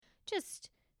just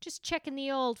checking the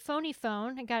old phony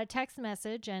phone. I got a text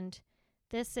message, and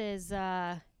this is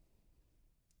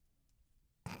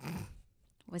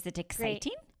Was it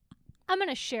exciting? I'm going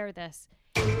to share this.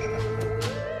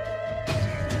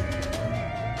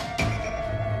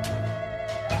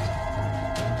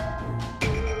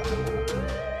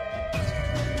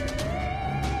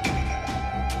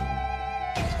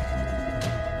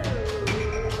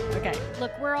 Okay.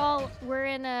 Look, we're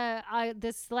in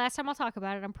this last time I'll talk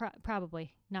about it. I'm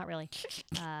probably not really.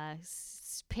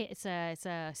 It's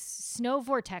a snow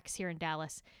vortex here in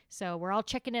Dallas, so we're all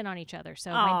checking in on each other.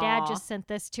 So my dad just sent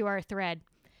this to our thread.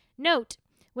 Note: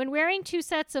 when wearing 2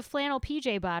 sets of flannel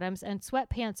PJ bottoms and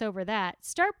sweatpants over that,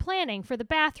 start planning for the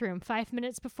bathroom 5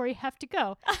 minutes before you have to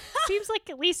go. Seems like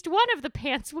at least one of the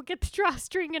pants will get the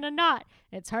drawstring in a knot.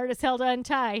 It's hard as hell to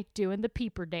untie doing the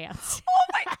peeper dance. Oh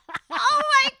my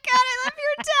God, I love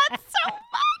your dad so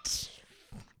much.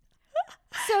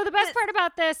 So the best part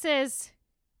about this is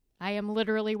I am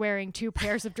literally wearing 2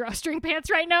 pairs of drawstring pants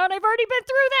right now, and I've already been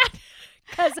through that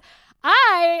because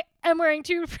I am wearing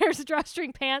 2 pairs of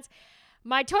drawstring pants.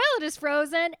 My toilet is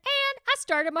frozen, and I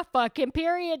started my fucking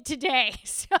period today.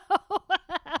 So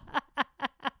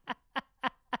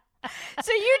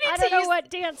you need I don't know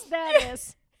what dance that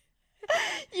is.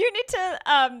 You need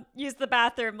to use the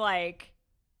bathroom like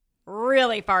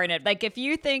really far in it. Like if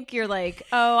you think you're like,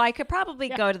 oh, I could probably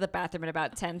go to the bathroom in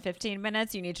about 10-15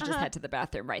 minutes, you need to just head to the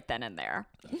bathroom right then and there.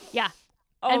 Yeah.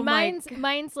 Oh, and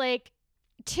mine's like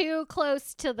too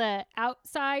close to the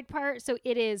outside part, so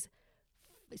it is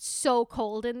so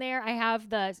cold in there. I have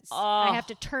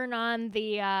to turn on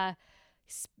the I've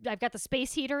got the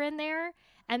space heater in there,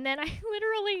 and then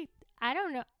I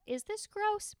don't know, is this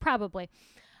gross? Probably.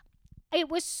 It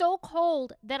was so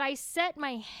cold that I set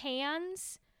my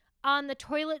hands on the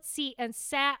toilet seat and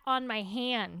sat on my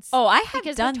hands. Oh, I have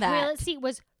because done the that. toilet seat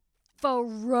was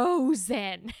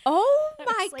frozen. Oh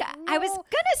my like, God. no. I was going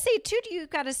to say too,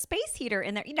 you've got a space heater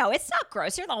in there. You know, it's not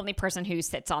gross. You're the only person who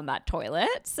sits on that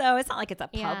toilet. So it's not like it's a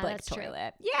public that's true.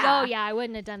 toilet. Yeah. Oh yeah, I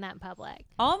wouldn't have done that in public.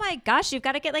 Oh my gosh. You've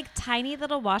got to get like tiny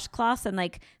little washcloths and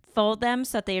like fold them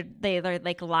so that they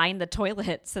like line the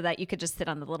toilet so that you could just sit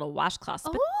on the little washcloths.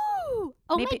 But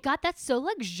Oh my God, that's so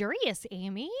luxurious,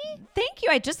 Amy. thank you.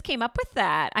 I just came up with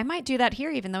that. I might do that here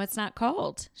even though it's not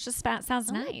cold. It just sounds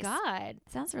Oh nice. my God.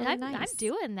 Sounds really I'm nice.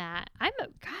 doing that.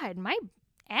 God, my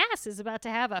ass is about to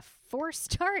have a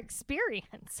 4-star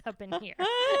experience up in here.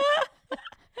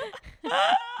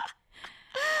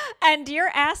 And your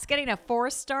ass getting a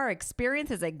 4-star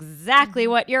experience is exactly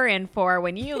what you're in for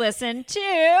when you listen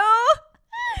to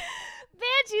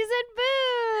Banshees and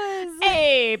Booze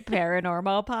a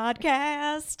paranormal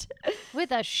podcast.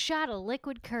 with a shot of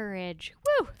liquid courage.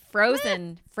 Woo!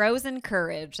 Frozen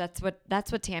courage. That's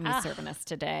what Tammy's serving us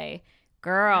today.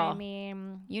 Girl, I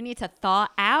mean, you need to thaw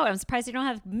out. I'm surprised you don't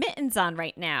have mittens on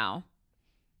right now.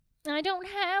 I don't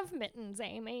have mittens,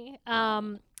 Amy.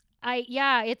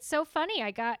 It's so funny. I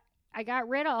got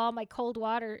rid of all my cold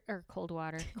weather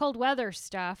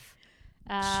stuff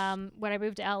when I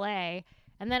moved to LA.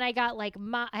 And then I got I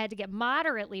had to get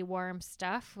moderately warm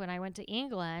stuff when I went to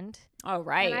England. Oh,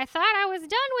 right. And I thought I was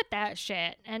done with that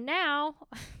shit. And now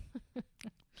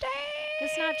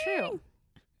it's not true.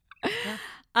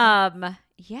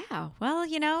 Yeah. Well,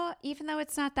 you know, even though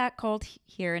it's not that cold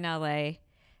here in LA,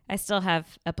 I still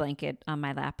have a blanket on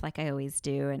my lap like I always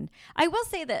do. And I will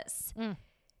say this.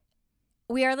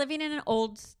 We are living in an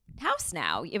old house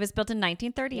now. It was built in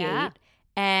 1938. Yeah.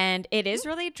 And it is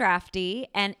really drafty,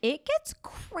 and it gets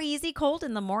crazy cold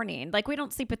in the morning. Like, we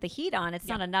don't sleep with the heat on. It's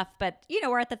not enough. But, you know,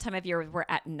 we're at the time of year where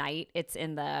at night it's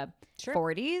in the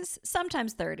 40s,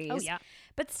 sometimes 30s. Oh, yeah.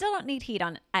 But still don't need heat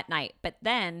on at night. But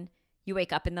then you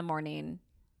wake up in the morning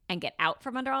and get out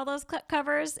from under all those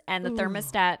covers, and the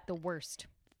thermostat. The worst.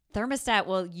 Thermostat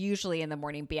will usually in the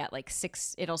morning be at like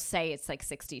 6. It'll say it's like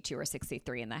 62 or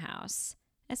 63 in the house.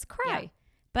 It's cray. Yeah.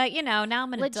 But, you know, now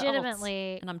I'm an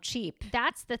Legitimately, adult and I'm cheap.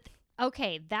 That's the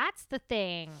that's the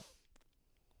thing.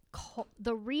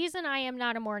 The reason I am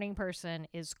not a morning person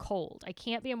is cold. I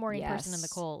can't be a morning person in the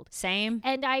cold. Same.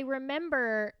 And I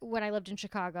remember when I lived in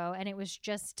Chicago, and it was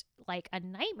just like a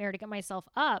nightmare to get myself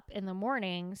up in the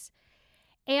mornings.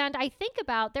 And I think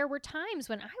about there were times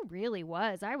when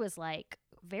I was like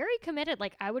very committed.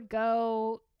 Like I would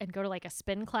go to like a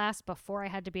spin class before I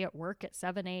had to be at work at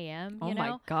 7 a.m. Oh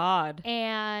my God.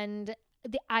 And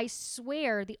I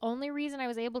swear the only reason I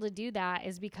was able to do that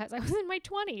is because I was in my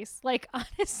 20s. Like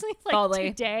honestly, like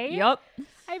today, Yep.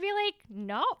 I'd be like,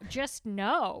 no, just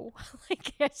no.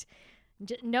 Like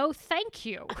no, thank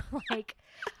you. Like,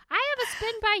 I have a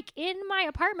spin bike in my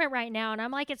apartment right now, and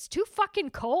I'm like, it's too fucking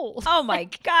cold. Oh my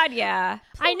God, yeah.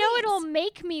 I know Please. it'll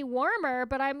make me warmer,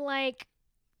 but I'm like,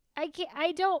 I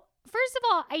don't. First of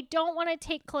all, I don't want to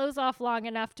take clothes off long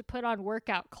enough to put on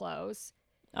workout clothes.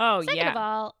 Oh, Second yeah. of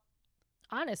all,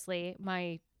 honestly,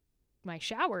 my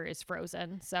shower is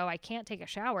frozen, so I can't take a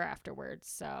shower afterwards.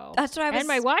 So That's what I was. and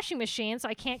my washing machine, so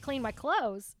I can't clean my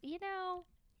clothes. You know,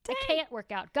 I can't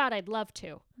work out. God, I'd love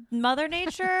to. Mother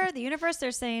Nature, the universe,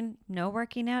 they're saying no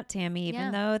working out, Tammy.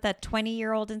 Even though that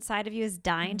 20-year-old inside of you is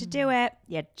dying to do it,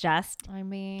 you just I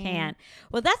mean, can't.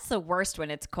 Well, that's the worst when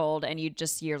it's cold and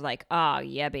you're like, oh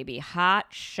yeah, baby, hot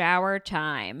shower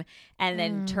time, and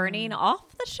then turning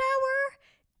off the shower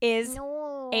is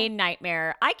a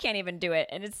nightmare. I can't even do it,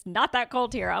 and it's not that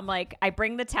cold here. I'm like, I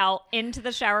bring the towel into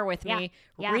the shower with me,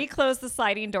 reclose the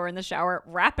sliding door in the shower,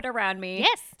 wrap it around me,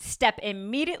 Yes. step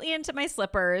immediately into my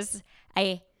slippers.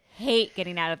 I hate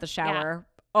getting out of the shower.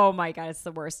 Oh my God, it's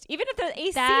the worst. Even if the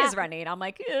AC is running, I'm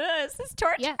like, this is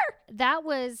torture. Yeah, that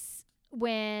was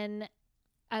when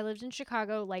I lived in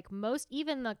Chicago. Like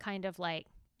even the kind of like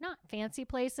not fancy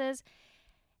places,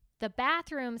 the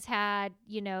bathrooms had,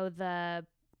 the,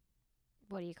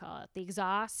 what do you call it? The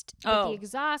exhaust. But the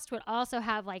exhaust would also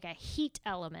have like a heat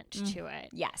element to it.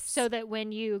 Yes. So that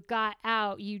when you got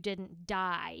out, you didn't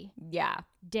die. Yeah.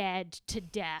 Dead to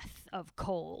death of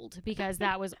cold, because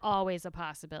that was always a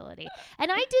possibility.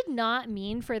 And I did not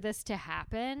mean for this to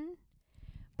happen,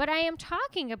 but I am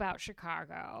talking about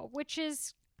Chicago, which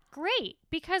is great,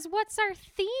 because what's our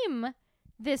theme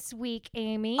this week,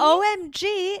 Amy?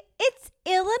 OMG, it's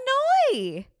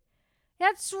Illinois.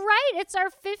 That's right. It's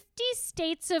our 50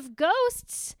 States of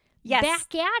Ghosts. Yes.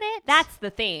 Back at it. That's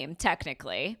the theme,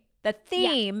 technically. The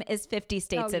theme is 50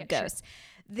 States of Ghosts. Sure.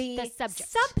 The subject.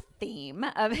 sub-theme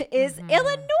of it is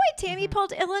Illinois. Tammy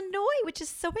pulled Illinois, which is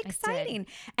so exciting.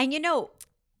 And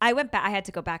I went back. I had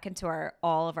to go back into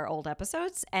all of our old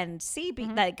episodes and see,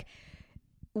 like,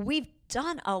 we've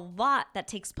done a lot that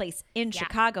takes place in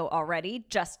Chicago already,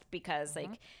 just because,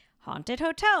 like, haunted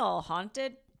hotel,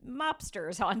 haunted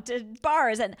mobsters, haunted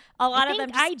bars, and a lot of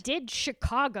them. I did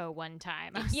Chicago one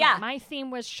time. My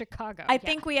theme was Chicago. I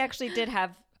think we actually did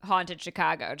have haunted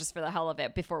Chicago just for the hell of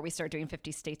it before we start doing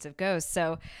 50 States of Ghosts.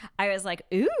 So I was like,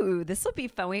 ooh, this will be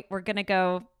fun. We're gonna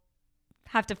go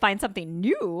have to find something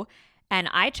new, and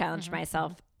I challenged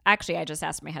myself. Actually, I just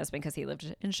asked my husband, because he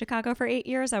lived in Chicago for 8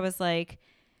 years. I was like,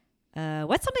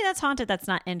 what's something that's haunted that's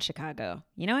not in Chicago?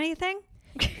 You know anything?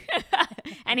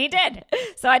 And he did.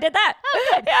 So I did that.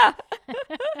 Oh, good. Yeah.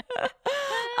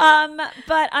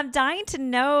 But I'm dying to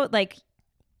know, like,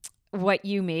 what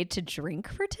you made to drink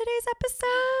for today's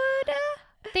episode.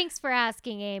 Thanks for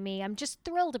asking, Amy. I'm just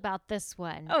thrilled about this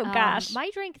one. Oh, gosh. My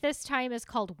drink this time is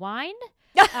called wine.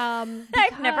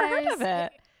 I've never heard of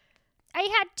it. I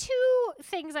had two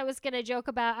things I was going to joke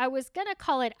about. I was going to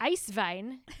call it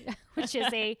Eiswein, which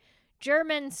is a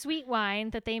German sweet wine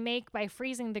that they make by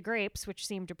freezing the grapes, which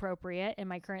seemed appropriate in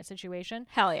my current situation.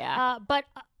 Hell yeah. But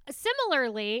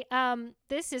similarly,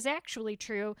 this is actually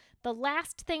true. The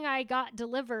last thing I got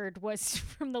delivered was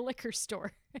from the liquor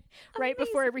store right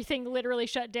before everything literally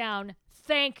shut down.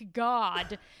 Thank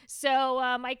God. So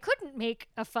I couldn't make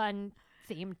a fun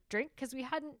themed drink because we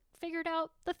hadn't figured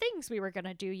out the things we were going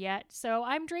to do yet. So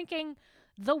I'm drinking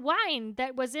the wine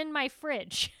that was in my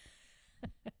fridge.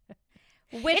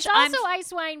 It's also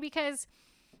ice wine because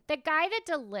the guy that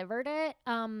delivered it,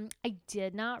 I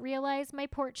did not realize my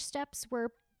porch steps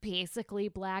were basically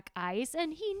black ice,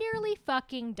 and he nearly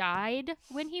fucking died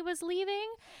when he was leaving.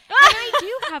 And I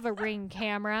do have a Ring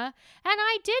camera, and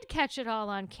I did catch it all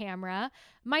on camera.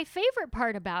 My favorite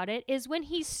part about it is when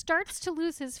he starts to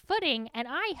lose his footing, and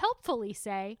I helpfully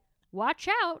say, "Watch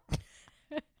out."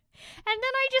 And then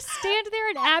I just stand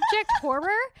there in abject horror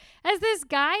as this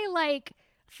guy, like,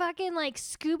 fucking like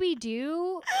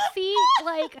Scooby-Doo feet,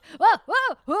 like whoa,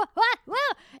 whoa, whoa, whoa,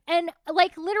 whoa. And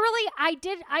like literally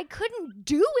I couldn't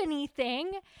do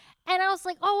anything, and I was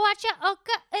like, oh, watch out, oh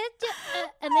God.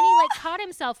 And then he like caught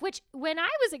himself, which when I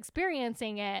was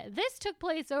experiencing it, this took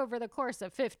place over the course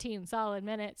of 15 solid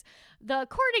minutes.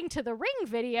 According to the Ring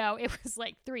video, it was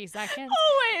like 3 seconds.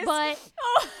 Always. But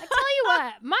I tell you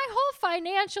what, my whole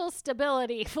financial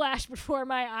stability flashed before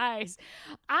my eyes.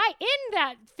 In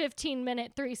that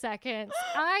 15-minute, 3 seconds,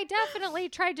 I definitely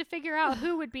tried to figure out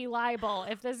who would be liable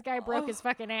if this guy broke his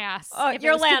fucking ass. Oh,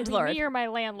 your landlord. Me or my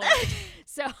landlord.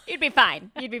 So you'd be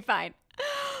fine. You'd be fine.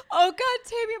 Oh God,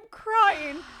 Tammy, I'm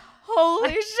crying.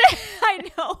 Holy shit. I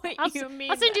know what you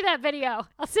mean. I'll send you that video.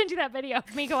 I'll send you that video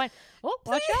of me going, oh,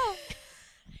 watch out.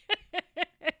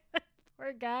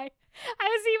 Poor guy.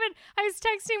 I was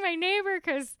texting my neighbor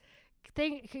because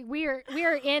we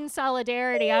are in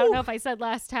solidarity. I don't know if I said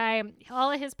last time. All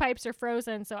of his pipes are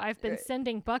frozen, so I've been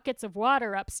sending buckets of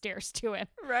water upstairs to him.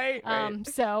 Right.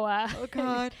 So oh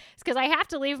God, it's because I have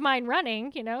to leave mine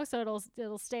running, so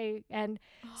it'll stay. And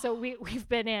so we've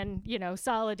been in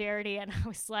solidarity. And I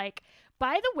was like,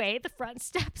 by the way, the front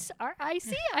steps are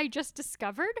icy. I just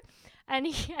discovered. And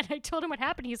I told him what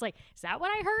happened. He's like, is that what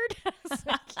I heard? I was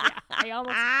like, yeah,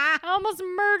 I almost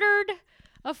murdered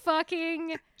a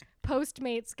fucking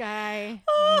Postmates guy.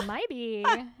 Maybe.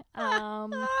 But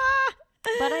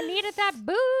I needed that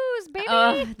booze,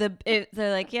 baby.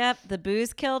 They're like, yep, the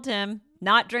booze killed him.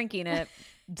 Not drinking it,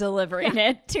 delivering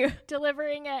it to.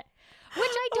 Delivering it. Which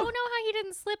I don't know how he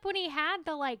didn't slip when he had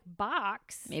the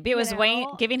box. Maybe it was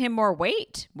giving him more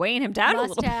weight, weighing him down a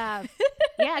little bit.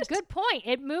 Yeah, good point.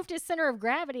 It moved his center of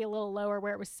gravity a little lower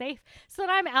where it was safe. So then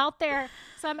I'm out there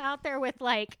with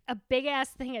a big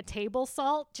ass thing of table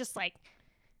salt, just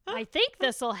I think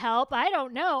this will help. I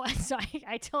don't know. So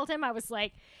I told him, I was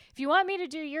like, if you want me to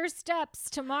do your steps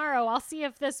tomorrow, I'll see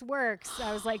if this works.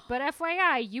 I was like, but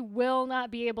FYI, you will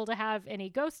not be able to have any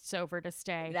ghosts over to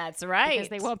stay. That's right. Because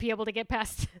they won't be able to get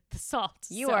past the salt.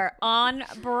 You are on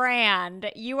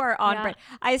brand. You are on brand.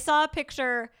 I saw a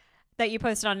picture that you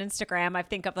posted on Instagram. I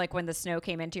think of when the snow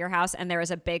came into your house and there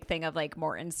was a big thing of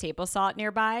Morton's table salt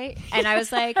nearby. And I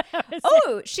was like,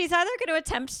 she's either going to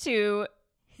attempt to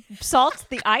salt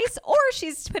the ice or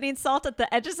she's putting salt at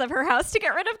the edges of her house to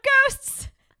get rid of ghosts.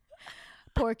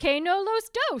 Porque no los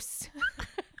dos.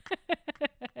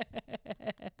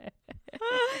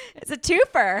 It's a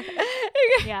twofer.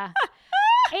 Yeah.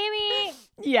 Amy.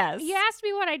 Yes. You asked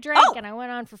me what I drank and I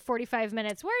went on for 45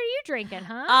 minutes. What are you drinking,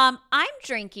 huh? I'm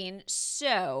drinking.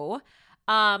 So,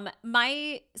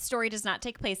 my story does not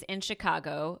take place in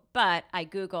Chicago, but I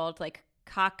Googled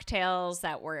cocktails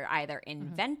that were either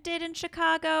invented in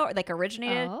Chicago or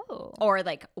originated or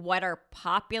what are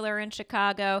popular in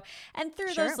Chicago. And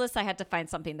through those lists, I had to find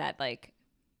something that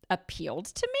appealed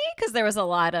to me because there was a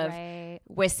lot of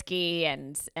whiskey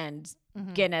and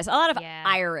Guinness, a lot of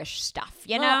Irish stuff,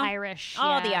 Irish.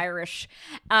 All the Irish.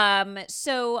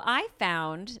 So I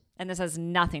found, and this has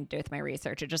nothing to do with my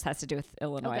research, it just has to do with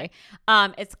Illinois.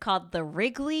 Okay. It's called the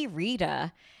Wrigley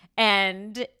Rita.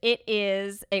 And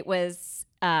it was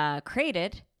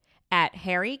created at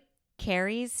Harry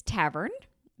Carey's Tavern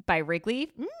by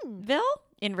Wrigleyville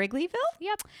in Wrigleyville.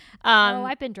 Yep.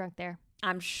 I've been drunk there.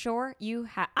 I'm sure you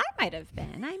have. I might have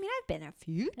been. I mean, I've been a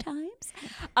few times.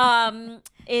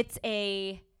 It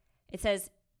says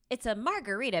it's a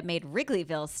margarita made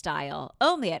Wrigleyville style,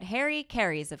 only at Harry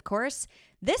Carey's, of course.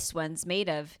 This one's made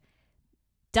of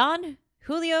Don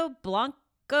Julio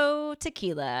Blanco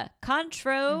tequila,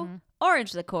 Cointreau,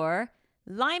 orange liqueur,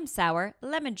 lime sour,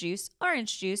 lemon juice,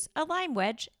 orange juice, a lime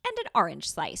wedge, and an orange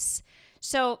slice.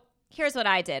 So here's what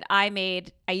I did. I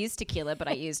used tequila, but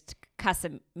I used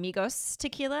Casamigos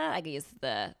tequila. I used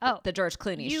the George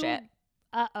Clooney shit.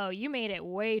 You made it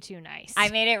way too nice. I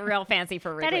made it real fancy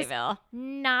for Wrigleyville. That is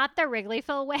not the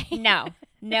Wrigleyville way.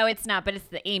 No, it's not, but it's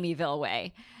the Amyville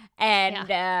way.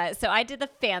 And so I did the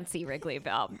fancy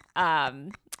Wrigleyville. And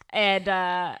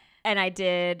I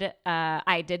did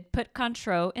put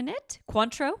Cointreau in it.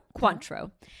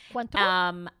 Cointreau.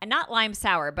 Not lime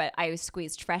sour, but I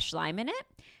squeezed fresh lime in it.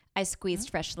 I squeezed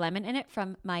fresh lemon in it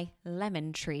from my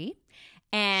lemon tree.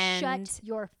 And shut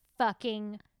your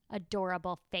fucking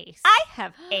adorable face. I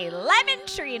have a lemon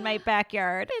tree in my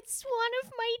backyard. It's one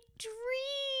of my dreams.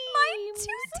 Mine too,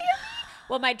 dear.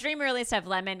 Well, my dream really is to have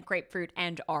lemon, grapefruit,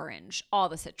 and orange, all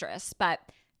the citrus, but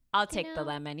I'll take the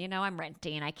lemon. I'm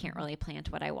renting. I can't really plant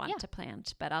what I want to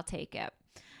plant, but I'll take it.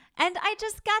 And I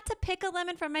just got to pick a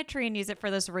lemon from my tree and use it for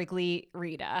this Wrigley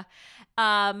Rita.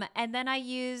 And then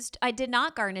I did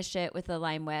not garnish it with a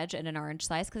lime wedge and an orange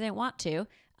slice because I didn't want to.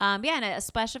 And a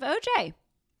splash of OJ.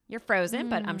 You're frozen,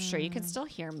 but I'm sure you can still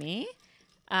hear me.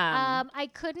 I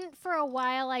couldn't for a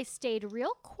while. I stayed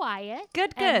real quiet.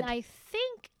 Good. And I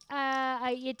think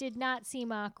it did not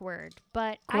seem awkward,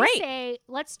 but Great. I say,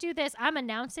 let's do this. I'm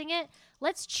announcing it.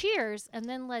 Let's cheers, and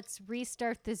then let's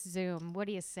restart this Zoom. What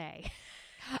do you say?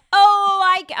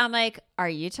 I'm like, are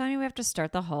you telling me we have to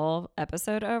start the whole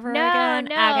episode over No. again?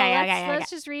 Okay.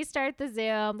 Let's just restart the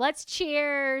Zoom. Let's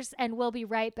cheers, and we'll be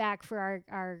right back for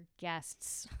our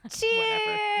guests. Cheers.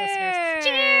 Whatever, listeners.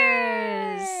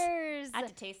 Cheers. I have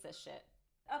to taste this shit.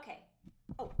 Okay.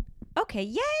 Oh. Okay.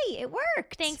 Yay! It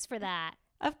worked. Thanks for that.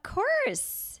 Of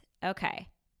course. Okay.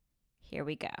 Here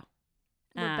we go.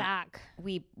 We're back.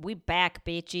 We back,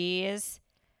 bitches.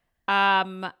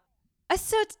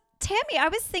 So Tammy, I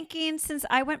was thinking since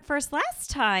I went first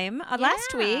last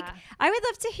week, Yeah. I would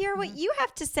love to hear what you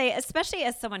have to say, especially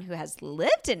as someone who has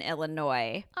lived in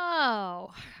Illinois.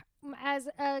 Oh, as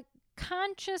a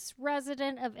conscious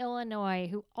resident of Illinois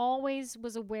who always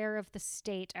was aware of the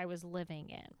state I was living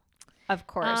in. Of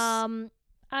course.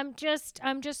 I'm just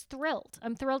thrilled.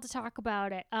 I'm thrilled to talk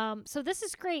about it. So this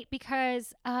is great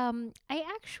because I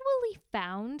actually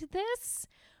found this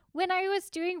when I was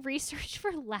doing research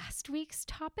for last week's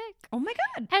topic. Oh my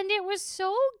God. And it was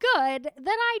so good that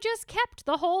I just kept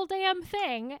the whole damn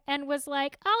thing and was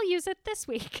like, I'll use it this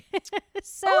week.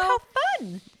 So how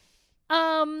fun.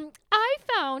 I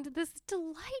found this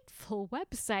delightful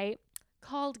website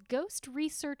called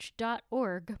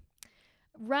ghostresearch.org,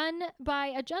 run by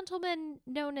a gentleman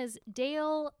known as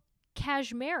Dale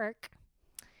Kashmarek.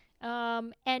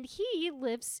 And he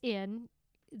lives in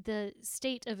the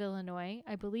state of Illinois,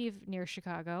 I believe near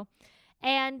Chicago,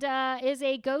 and is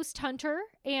a ghost hunter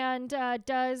and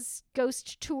does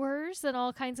ghost tours and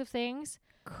all kinds of things.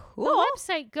 Cool. The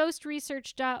website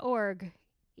ghostresearch.org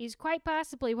is quite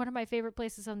possibly one of my favorite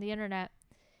places on the internet.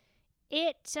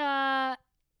 It's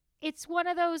one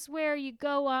of those where you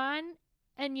go on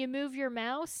and you move your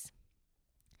mouse,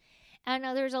 and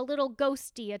there's a little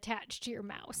ghosty attached to your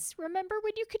mouse. Remember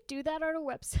when you could do that on a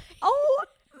website? Oh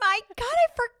my God, I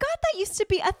forgot that used to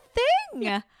be a thing.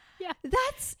 Yeah.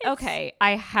 That's okay.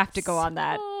 I have to go on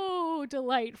that. Oh,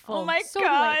 delightful. Oh my So God,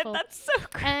 delightful. that's so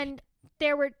great. And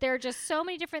there are just so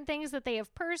many different things that they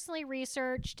have personally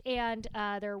researched, and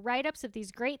there are write-ups of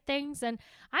these great things, and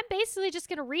I'm basically just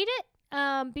going to read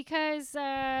it because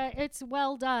it's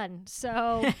well done.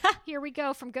 So here we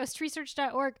go from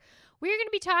ghostresearch.org. We're going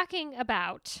to be talking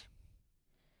about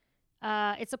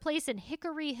it's a place in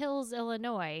Hickory Hills,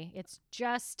 Illinois. It's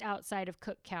just outside of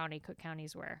Cook County. Cook County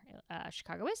is where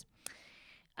Chicago is.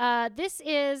 This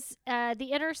is the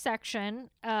intersection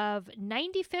of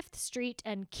 95th Street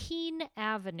and Keene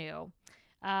Avenue.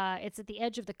 It's at the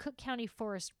edge of the Cook County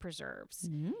Forest Preserves.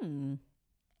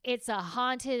 It's a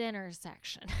haunted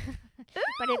intersection,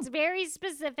 but it's very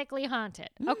specifically haunted.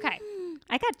 Okay.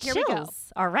 I got Here we go.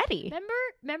 chills already.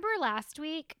 Remember last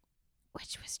week,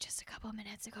 which was just a couple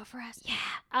minutes ago for us?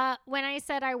 Yeah. When I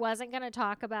said I wasn't going to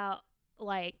talk about,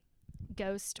 like,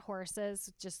 ghost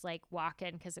horses just like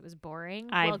walking because it was boring.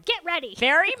 Well, get ready.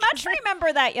 Very much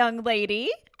remember that, young lady.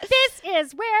 This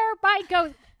is where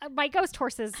my ghost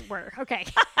horses were. Okay.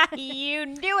 You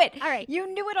knew it. All right.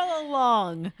 You knew it all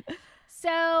along.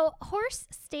 So horse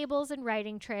stables and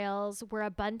riding trails were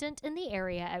abundant in the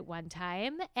area at one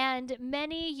time, and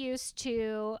many used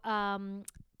to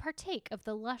partake of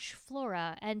the lush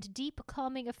flora and deep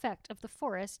calming effect of the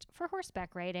forest for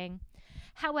horseback riding.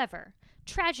 However,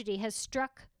 tragedy has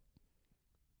struck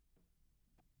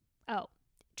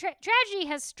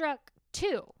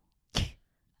two.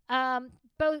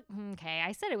 Both. Okay,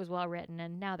 I said it was well written,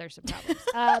 and now there's some problems.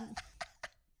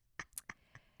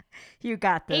 You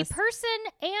got this. A person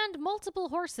and multiple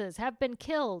horses have been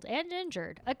killed and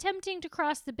injured attempting to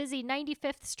cross the busy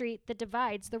 95th Street that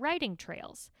divides the riding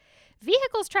trails.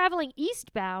 Vehicles traveling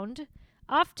eastbound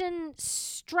often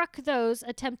struck those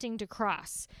attempting to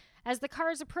cross. As the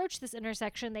cars approach this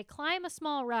intersection, they climb a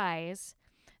small rise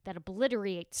that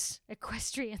obliterates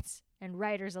equestrians and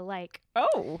riders alike.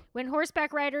 Oh. When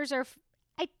horseback riders are...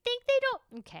 I think they don't...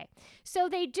 Okay. So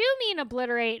they do mean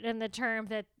obliterate in the term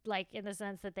that, like, in the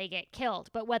sense that they get killed.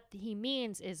 But what he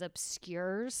means is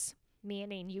obscures,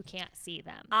 meaning you can't see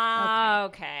them.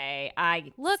 Okay.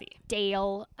 I Look, see.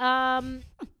 Dale. I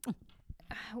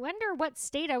wonder what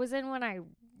state I was in when I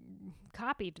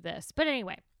copied this. But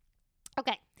anyway.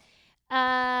 Okay.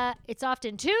 It's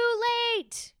often too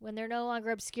late when they're no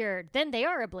longer obscured. Then they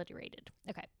are obliterated.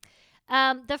 Okay.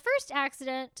 The first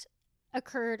accident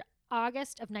occurred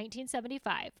August of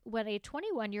 1975 when a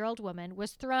 21-year-old woman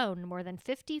was thrown more than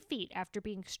 50 feet after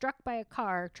being struck by a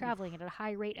car traveling at a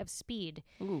high rate of speed.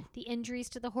 Ooh. The injuries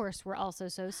to the horse were also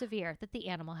so severe that the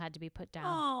animal had to be put down.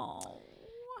 Oh.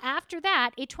 After that,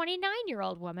 a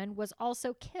 29-year-old woman was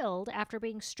also killed after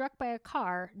being struck by a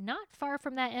car not far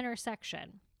from that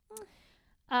intersection.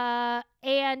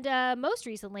 And most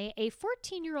recently, a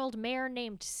 14-year-old mare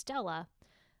named Stella.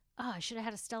 Oh, I should have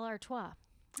had a Stella Artois.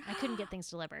 I couldn't get things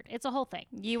delivered. It's a whole thing.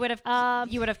 You would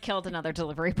have killed another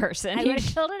delivery person. I would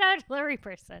have killed another delivery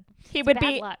person. He would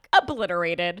bad be luck.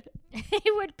 obliterated.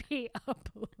 He would be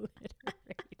obliterated.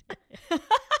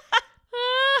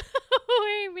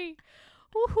 Oh, Amy.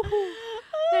 Ooh,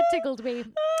 that tickled me.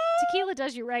 Tequila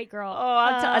does you right, girl.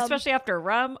 Oh, especially after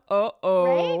rum.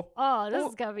 Right? Oh, this Oh,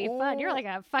 is going to be fun. You're like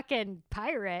a fucking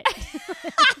pirate.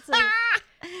 It's like,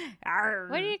 Arr.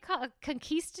 What do you call a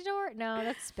conquistador? No,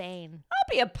 that's Spain.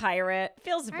 I'll be a pirate.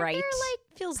 Feels Aren't right. there,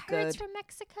 like, Feels Pirates good. from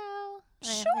Mexico?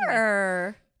 Anyway.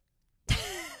 Sure.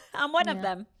 I'm one of Yeah.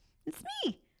 them. It's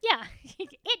me. Yeah,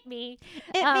 it me.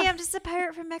 Me. I'm just a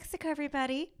pirate from Mexico,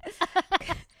 everybody.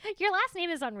 Your last name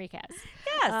is Enriquez.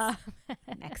 Yes.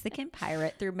 Mexican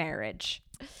pirate through marriage.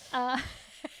 I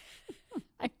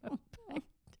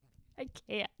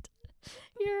can't.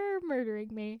 You're murdering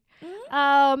me.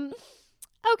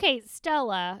 Okay,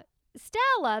 Stella.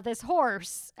 Stella, this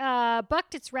horse,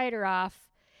 bucked its rider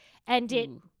off, and it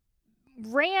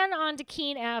ran onto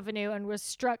Keene Avenue and was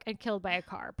struck and killed by a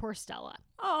car. Poor Stella.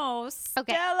 Oh,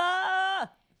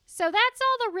 Stella. So that's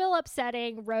all the real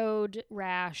upsetting road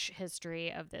rash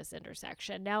history of this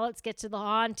intersection. Now let's get to the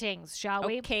hauntings, shall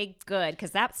we? Okay, good,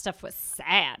 because that stuff was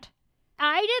sad.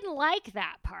 I didn't like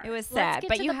that part. It was sad, Let's get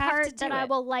but to you the have part to do that I it.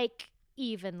 will like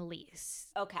even least.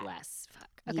 Okay. Less.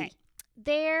 Fuck. Okay.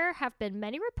 There have been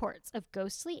many reports of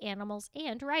ghostly animals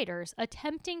and riders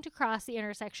attempting to cross the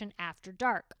intersection after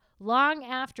dark, long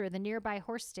after the nearby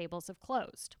horse stables have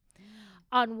closed.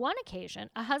 On one occasion,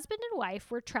 a husband and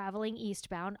wife were traveling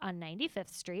eastbound on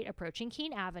 95th Street, approaching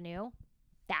Keene Avenue.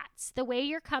 That's the way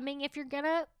you're coming if you're going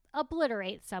to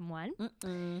obliterate someone.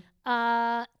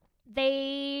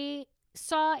 They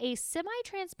saw a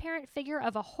semi-transparent figure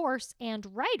of a horse and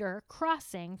rider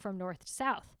crossing from north to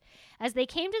south. As they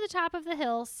came to the top of the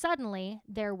hill, suddenly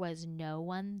there was no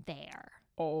one there.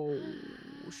 Oh,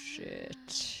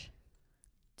 shit.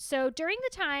 So during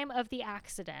the time of the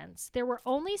accidents, there were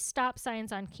only stop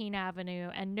signs on Keene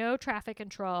Avenue and no traffic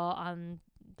control on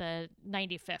the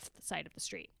 95th side of the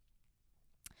street.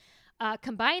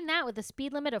 Combine that with a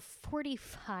speed limit of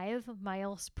 45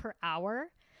 miles per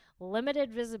hour,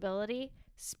 limited visibility,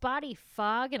 spotty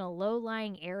fog in a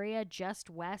low-lying area just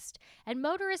west, and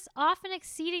motorists often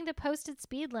exceeding the posted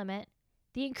speed limit.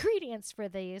 The ingredients for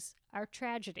these are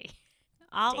tragedy.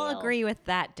 I'll Dale. agree with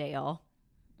that, Dale.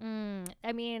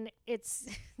 I mean, it's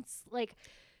like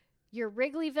your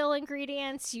Wrigleyville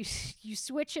ingredients. You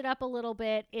switch it up a little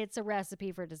bit. It's a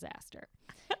recipe for disaster.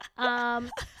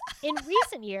 In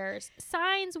recent years,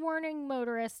 signs warning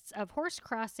motorists of horse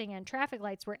crossing and traffic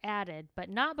lights were added, but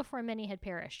not before many had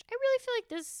perished. I really feel like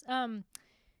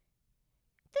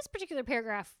this particular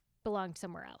paragraph belonged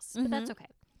somewhere else, but that's okay.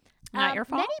 Not your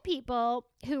fault. Many people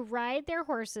who ride their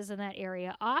horses in that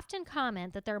area often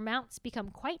comment that their mounts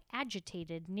become quite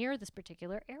agitated near this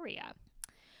particular area.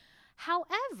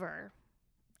 However,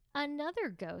 another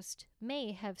ghost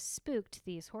may have spooked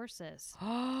these horses.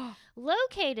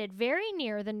 Located very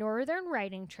near the Northern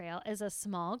Riding Trail is a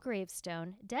small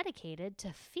gravestone dedicated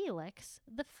to Felix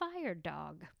the Fire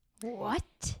Dog.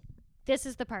 What? This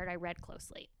is the part I read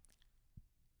closely.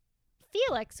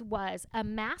 Felix was a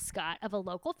mascot of a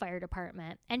local fire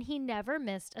department, and he never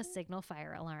missed a signal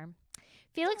fire alarm.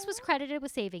 Felix was credited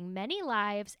with saving many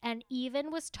lives and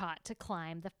even was taught to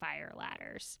climb the fire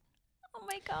ladders. Oh,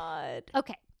 my God.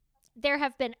 Okay. There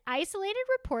have been isolated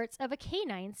reports of a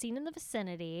canine seen in the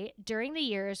vicinity during the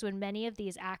years when many of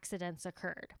these accidents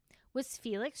occurred. Was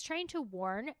Felix trying to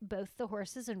warn both the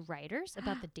horses and riders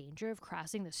about the danger of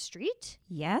crossing the street?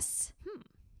 Yes.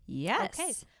 Yes.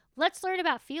 Okay. Let's learn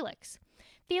about Felix.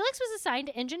 Felix was assigned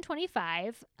to Engine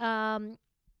 25.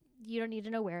 You don't need to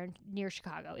know where, near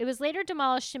Chicago. It was later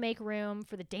demolished to make room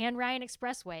for the Dan Ryan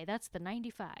Expressway. That's the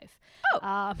 95.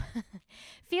 Oh.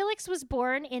 Felix was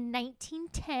born in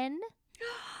 1910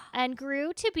 and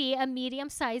grew to be a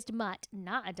medium-sized mutt,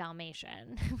 not a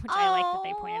Dalmatian, which I like that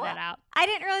they pointed that out. I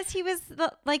didn't realize he was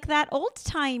like that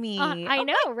old-timey. I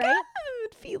know, right?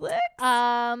 God, Felix.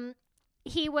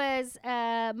 He was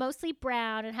mostly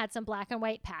brown and had some black and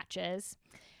white patches.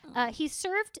 He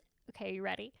served, okay, you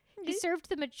ready? He served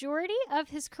the majority of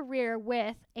his career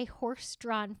with a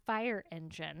horse-drawn fire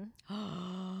engine.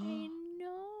 I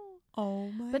know.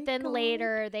 Oh, my But then God.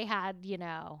 later they had, the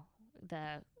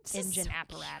This is engine so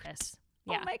apparatus.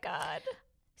 Cute. Oh, my God.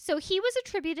 So he was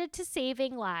attributed to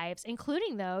saving lives,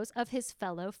 including those of his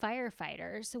fellow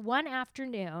firefighters. One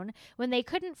afternoon, when they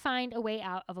couldn't find a way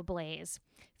out of a blaze,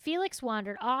 Felix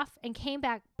wandered off and came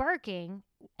back barking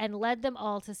and led them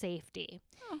all to safety.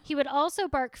 Oh. He would also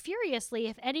bark furiously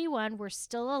if anyone were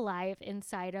still alive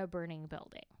inside a burning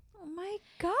building. Oh, my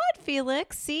God,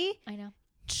 Felix. See? I know.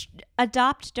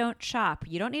 Adopt, don't shop.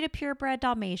 You don't need a purebred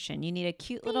Dalmatian. You need a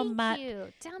cute little mutt. Thank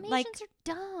you. Dalmatians Like, are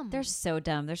dumb. They're so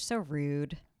dumb. They're so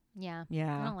rude. Yeah.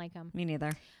 Yeah. I don't like them. Me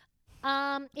neither.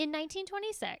 In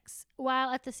 1926, while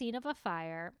at the scene of a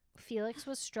fire, Felix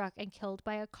was struck and killed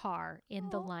by a car in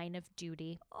the line of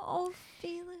duty. Oh,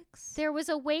 Felix. There was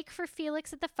a wake for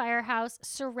Felix at the firehouse,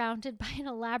 surrounded by an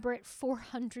elaborate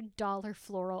 $400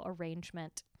 floral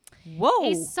arrangement.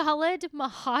 Whoa. A solid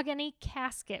mahogany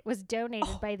casket was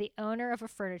donated by the owner of a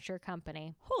furniture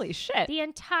company. Holy shit. The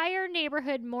entire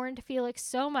neighborhood mourned Felix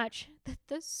so much that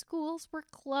the schools were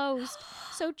closed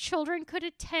so children could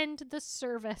attend the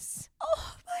service.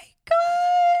 Oh my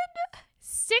God.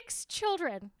 6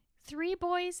 children, 3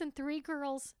 boys and 3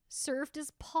 girls, served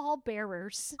as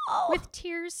pallbearers with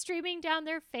tears streaming down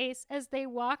their face as they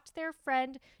walked their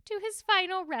friend to his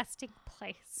final resting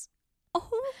place. Oh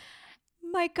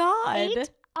my God. 8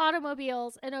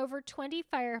 automobiles and over 20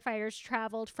 firefighters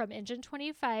traveled from Engine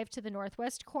 25 to the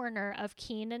northwest corner of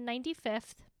Keene and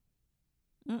 95th,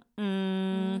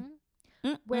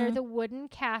 where the wooden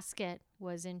casket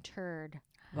was interred.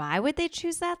 Why would they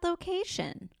choose that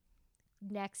location?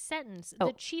 Next sentence.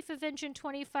 The chief of Engine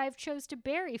 25 chose to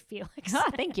bury Felix.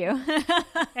 Thank you.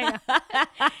 I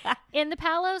know. In the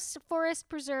Palos Forest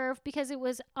Preserve because it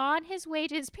was on his way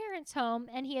to his parents' home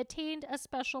and he obtained a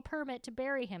special permit to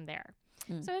bury him there.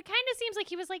 So it kind of seems like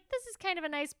he was like, this is kind of a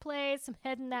nice place. I'm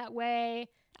heading that way.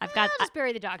 I'll just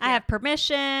bury the dog I have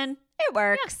permission. It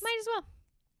works. Yeah, might as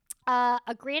well.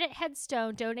 A granite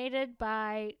headstone donated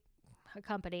by a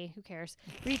company, who cares,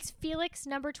 reads Felix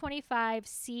number 25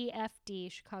 CFD,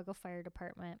 Chicago Fire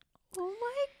Department. Oh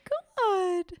my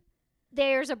God.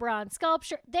 There's a bronze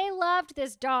sculpture. They loved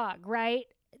this dog, right?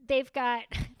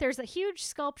 There's a huge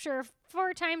sculpture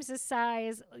 4 times the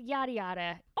size, yada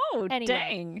yada. Oh, anyway.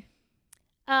 Dang.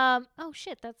 Oh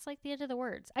shit, that's like the end of the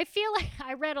words. I feel like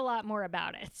I read a lot more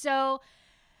about it. So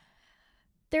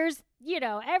there's,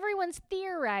 everyone's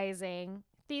theorizing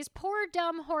these poor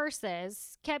dumb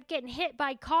horses kept getting hit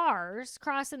by cars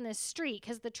crossing this street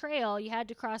because the trail, you had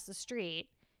to cross the street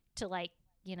to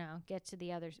get to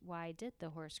the other. Why did the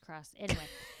horse cross? Anyway.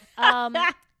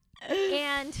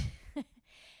 And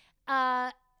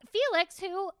Felix,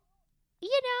 who,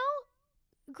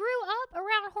 grew up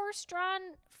around horse-drawn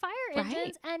fire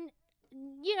engines and,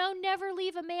 never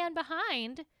leave a man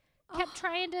behind, kept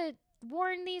trying to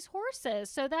warn these horses.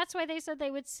 So that's why they said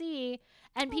they would see,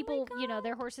 and people,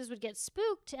 their horses would get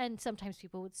spooked, and sometimes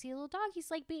people would see a little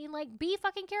doggies being like, be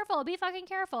fucking careful, be fucking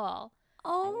careful.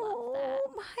 Oh,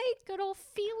 my good old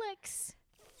Felix.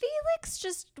 Felix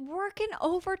just working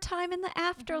overtime in the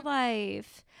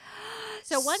afterlife.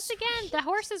 So once again, the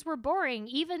horses were boring,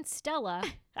 even Stella.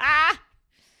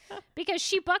 Because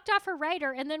she bucked off her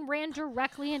rider and then ran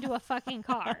directly into a fucking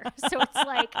car. So it's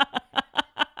like,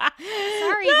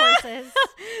 sorry, horses.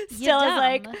 Stella's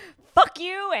like, fuck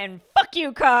you,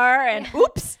 car, and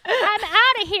oops. I'm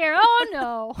out of here. Oh,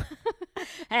 no.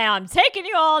 And I'm taking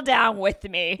you all down with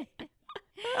me.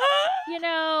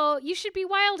 You should be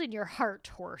wild in your heart,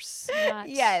 horse.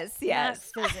 Yes. Not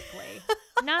physically.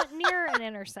 Not near an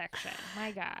intersection.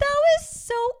 My God. That was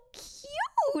so cute.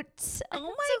 I'm so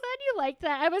glad you liked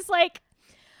that. I was like,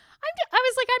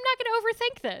 I'm not going to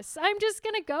overthink this. I'm just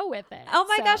going to go with it. Oh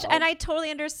my gosh. And I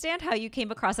totally understand how you came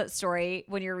across that story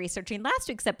when you were researching last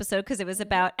week's episode because it was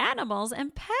about animals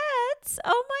and pets.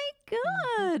 Oh my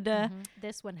God. Mm-hmm.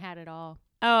 This one had it all.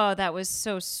 Oh, that was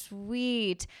so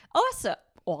sweet.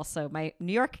 Also, my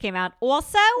New York came out.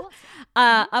 Also,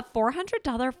 a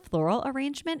 $400 floral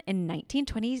arrangement in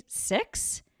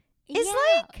 1926 is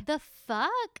like the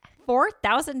fuck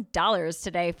 $4,000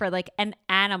 today for an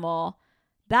animal.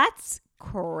 That's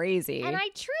crazy. And I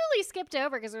truly skipped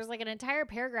over because there was an entire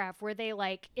paragraph where they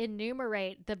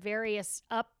enumerate the various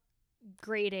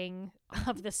upgrading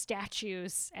of the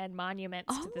statues and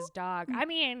monuments to this dog. I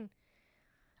mean,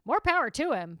 more power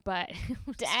to him, but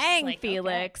dang,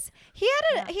 Felix.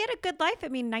 Okay. He had a good life. I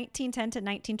mean, 1910 to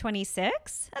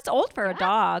 1926. That's old for a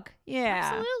dog.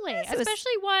 Yeah. Absolutely.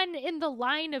 Especially one in the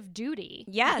line of duty.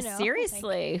 Yeah,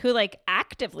 seriously. Who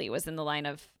actively was in the line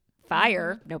of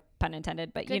fire. No pun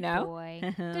intended, but good boy.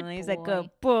 He's a good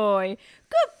boy.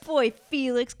 Good boy,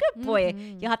 Felix. Good boy.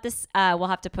 You'll have to we'll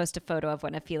have to post a photo of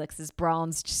one of Felix's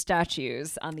bronzed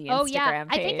statues on the Instagram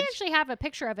page. I think I actually have a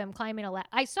picture of him climbing a ladder.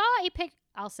 I saw a pic.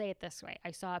 I'll say it this way.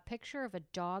 I saw a picture of a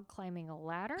dog climbing a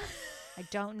ladder. I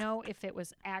don't know if it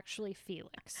was actually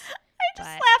Felix. I'm just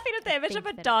laughing at the image of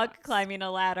a dog climbing a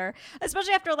ladder,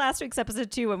 especially after last week's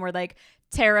episode 2 when we're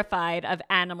terrified of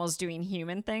animals doing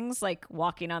human things, like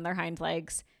walking on their hind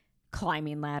legs,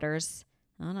 climbing ladders.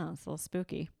 I don't know. It's a little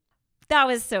spooky. That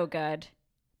was so good.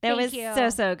 That was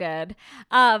so good.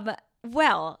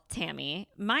 Well, Tammy,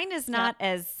 mine is not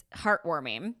as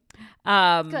heartwarming.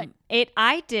 Good.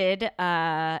 I did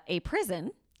a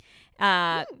prison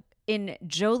in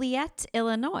Joliet,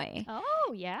 Illinois.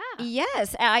 Oh, yeah.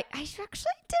 Yes, I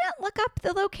actually didn't look up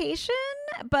the location,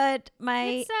 but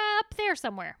It's up there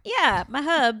somewhere. my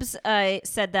hubs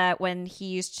said that when he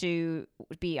used to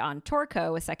be on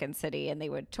Tourco with Second City and they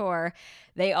would tour,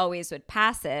 they always would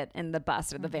pass it in the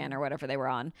bus or the van or whatever they were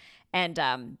on. And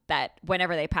that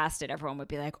whenever they passed it, everyone would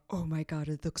be like, oh my God,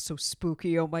 it looks so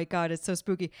spooky. Oh my God, it's so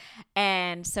spooky.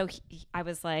 And so I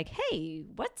was like, hey,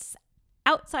 what's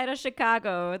outside of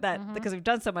Chicago that because we've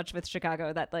done so much with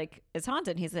Chicago that like is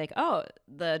haunted. He's like, oh,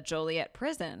 the Joliet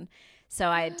prison. So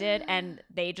I did, and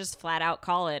they just flat out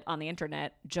call it on the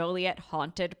internet Joliet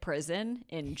Haunted Prison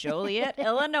in Joliet,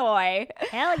 Illinois.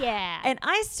 Hell yeah. And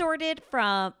I sourced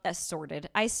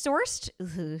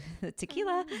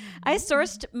tequila. I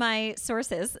sourced my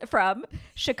sources from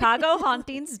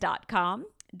ChicagoHauntings.com,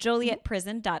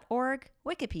 JolietPrison.org,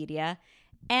 Wikipedia,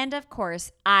 and of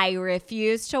course, I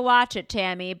refused to watch it,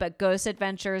 Tammy, but Ghost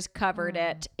Adventures covered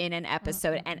it in an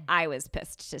episode, and I was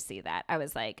pissed to see that. I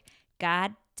was like,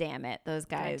 God damn it, those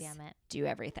guys do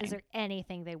everything. Is there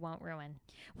anything they won't ruin?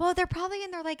 Well, they're probably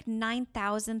in their like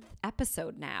 9,000th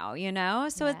episode now, you know?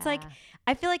 So it's like,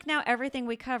 I feel like now everything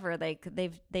we cover, like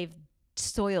they've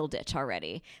soiled it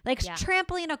already, like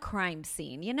trampling a crime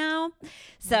scene, you know?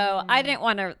 So I didn't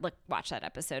want to watch that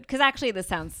episode because actually this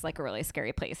sounds like a really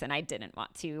scary place and I didn't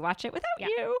want to watch it without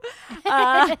you.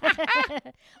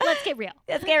 Let's get real.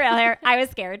 Let's get real here. I was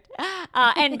scared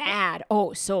and mad.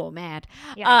 Oh, so mad.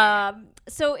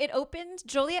 So it opened,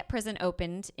 Joliet Prison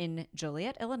opened in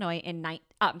Joliet, Illinois in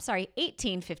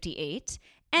 1858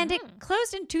 and it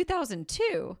closed in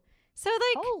 2002. So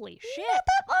like, holy shit, not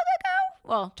that long ago.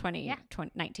 Well,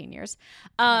 19 years.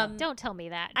 Don't tell me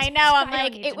that. I know. I'm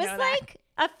like, it was like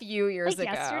a few years ago.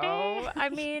 Yesterday. I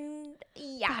mean,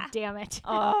 yeah. God damn it.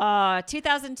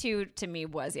 2002 to me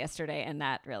was yesterday, and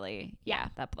that really,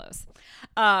 that blows.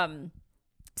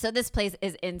 So this place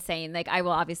is insane. Like, I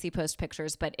will obviously post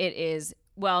pictures, but it is,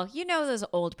 well, you know, those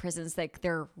old prisons, like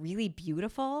they're really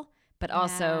beautiful, but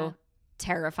also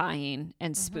terrifying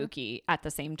and spooky at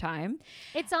the same time.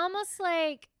 It's almost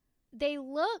like they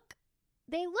look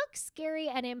scary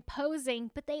and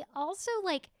imposing, but they also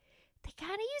they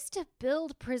kind of used to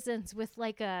build prisons with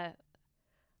like a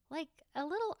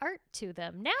little art to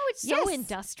them. Now it's so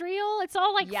industrial. It's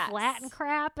all flat and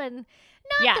crap, and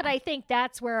not that I think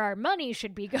that's where our money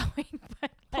should be going, but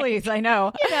please, I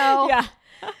know. You know.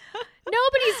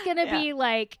 Nobody's going to be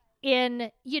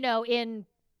in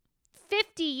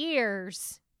 50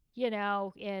 years,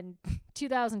 in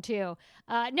 2002,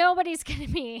 nobody's going to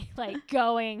be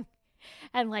going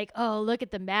and oh, look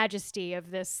at the majesty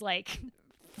of this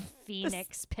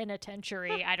Phoenix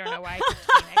penitentiary. I don't know why I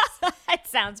picked Phoenix. It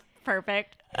sounds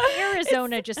perfect.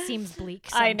 Arizona just seems bleak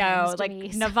I know, to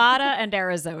me, Nevada and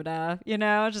Arizona,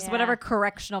 whatever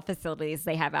correctional facilities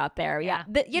they have out there.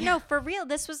 For real,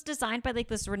 this was designed by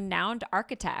this renowned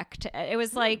architect. It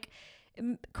was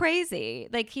crazy.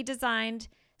 He designed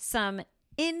some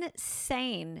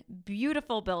insane,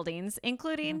 beautiful buildings,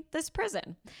 including this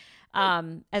prison,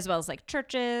 as well as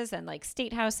churches and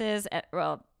state houses.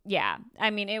 I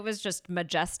mean, it was just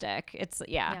majestic. It's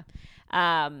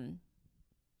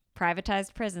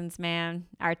privatized prisons, man.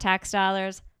 Our tax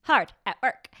dollars hard at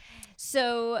work.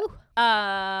 So,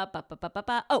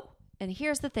 oh, and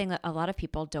here's the thing that a lot of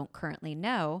people don't currently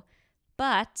know,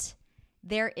 but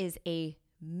there is its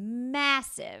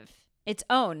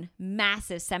own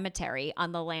massive cemetery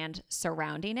on the land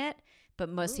surrounding it, but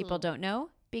most people don't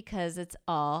know because it's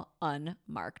all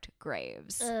unmarked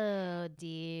graves. Oh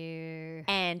dear.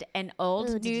 And an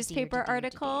old newspaper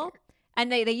article,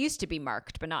 and they used to be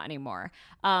marked, but not anymore.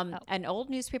 An old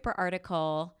newspaper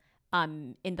article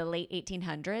in the late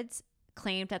 1800s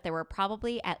claimed that there were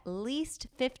probably at least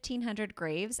 1,500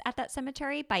 graves at that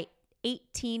cemetery by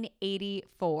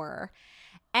 1884.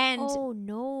 And oh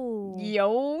no.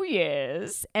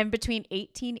 Yes. And between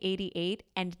 1888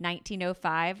 and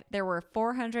 1905, there were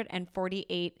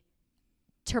 448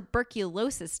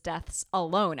 tuberculosis deaths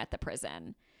alone at the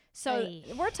prison. So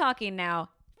we're talking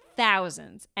now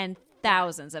thousands and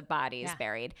thousands of bodies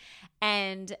buried.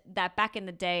 And that back in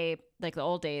the day, the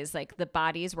old days, the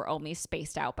bodies were only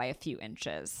spaced out by a few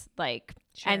inches.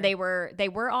 And they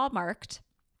were all marked.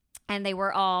 And they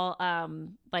were all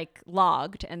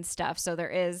logged and stuff. So there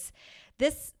is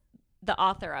the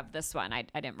author of this one, I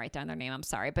didn't write down their name, I'm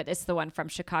sorry, but it's the one from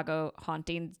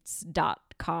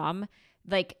ChicagoHauntings.com,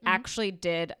 actually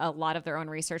did a lot of their own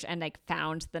research and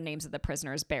found the names of the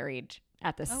prisoners buried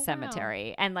at the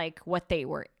cemetery and what they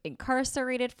were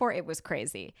incarcerated for. It was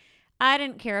crazy. I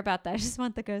didn't care about that. I just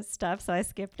want the ghost stuff, so I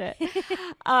skipped it.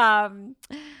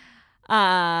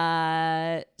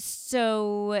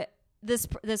 So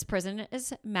this prison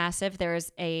is massive.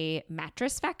 There's a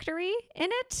mattress factory in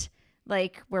it,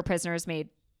 like where prisoners made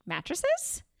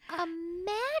mattresses. A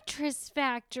mattress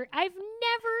factory. I've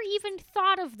never even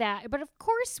thought of that. But of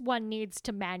course one needs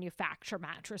to manufacture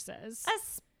mattresses.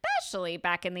 Especially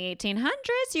back in the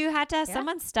 1800s, you had to have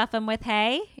someone stuff them with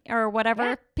hay or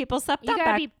whatever people slept on. You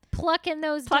gotta be plucking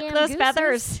those damn gooses.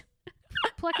 Feathers.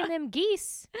 Plucking them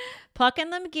geese. Plucking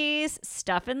them geese,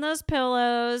 stuffing those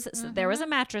pillows. So there was a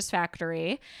mattress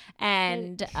factory,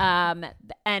 and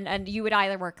you would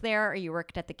either work there or you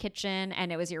worked at the kitchen,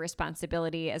 and it was your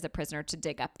responsibility as a prisoner to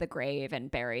dig up the grave and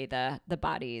bury the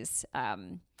bodies.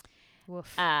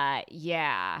 Woof.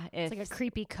 Yeah, it's like a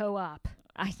creepy co-op.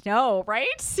 I know,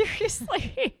 right?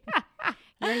 Seriously.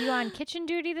 Are you on kitchen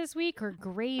duty this week or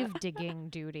grave digging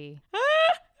duty?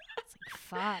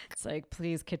 Fuck. It's like,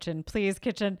 please, kitchen.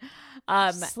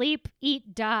 Sleep,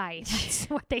 eat, die. That's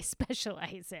what they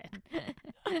specialize in.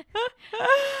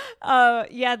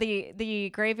 Yeah,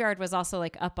 the graveyard was also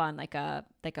like up on like a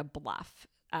bluff.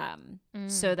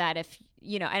 So that if,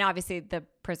 and obviously the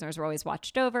prisoners were always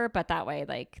watched over, but that way,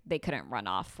 like, they couldn't run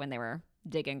off when they were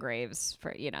digging graves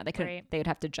for, they couldn't, they would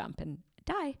have to jump and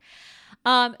die.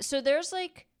 So there's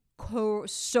like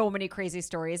so many crazy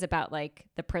stories about like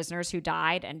the prisoners who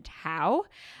died and how.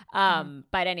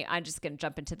 But anyway, I'm just going to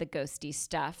jump into the ghosty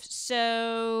stuff.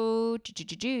 So,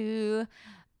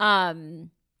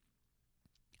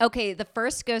 okay, the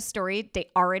first ghost story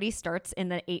already starts in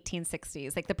the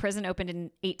 1860s. Like the prison opened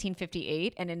in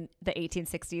 1858, and in the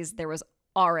 1860s there was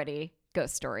already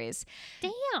ghost stories.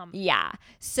 Damn. Yeah.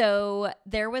 So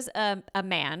there was a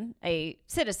man, a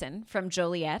citizen from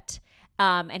Joliet,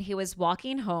 and he was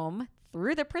walking home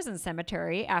through the prison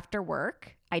cemetery after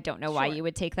work. I don't know why you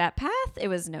would take that path. It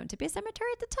was known to be a cemetery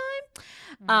at the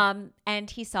time.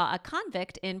 And he saw a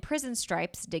convict in prison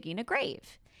stripes digging a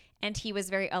grave. And he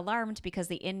was very alarmed because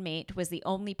the inmate was the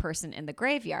only person in the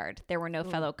graveyard. There were no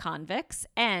fellow convicts,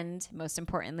 and most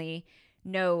importantly,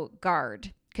 no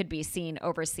guard could be seen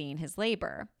overseeing his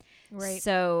labor. Right.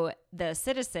 So the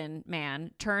citizen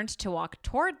man turned to walk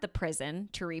toward the prison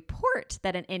to report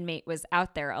that an inmate was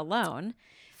out there alone.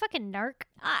 Fucking narc.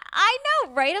 I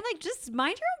know, right? I'm like, just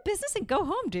mind your own business and go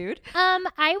home, dude.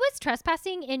 I was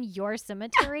trespassing in your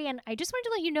cemetery, and I just wanted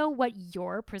to let you know what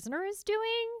your prisoner is doing,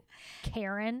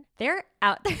 Karen. They're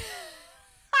out there.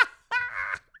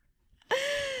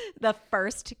 The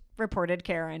first reported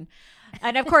Karen.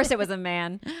 And of course it was a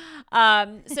man.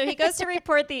 So he goes to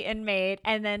report the inmate,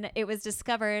 and then it was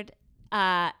discovered,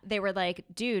 they were like,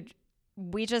 dude,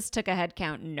 we just took a head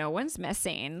count. No one's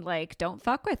missing. Like, don't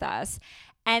fuck with us.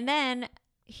 And then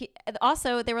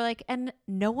they were like, and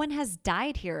no one has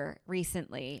died here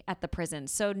recently at the prison.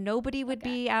 So nobody would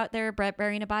be out there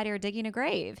burying a body or digging a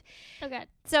grave. Oh, God.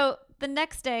 So the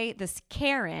next day, this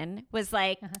Karen was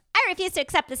like, I refuse to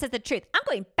accept this as the truth. I'm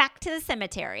going back to the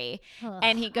cemetery.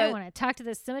 And he goes, I want to talk to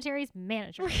the cemetery's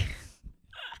manager.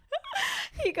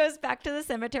 He goes back to the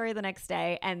cemetery the next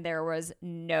day, and there was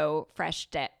no fresh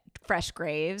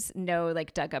graves, no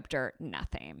like dug up dirt,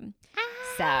 nothing.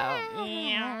 So,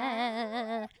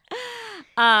 yeah.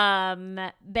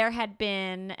 There had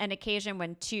been an occasion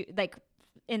when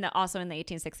also in the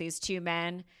 1860s, two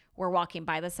men were walking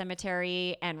by the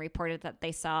cemetery and reported that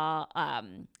they saw a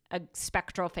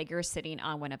spectral figure sitting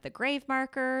on one of the grave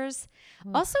markers.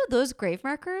 Also, those grave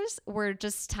markers were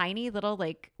just tiny little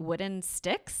like wooden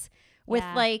sticks with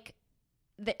I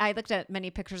looked at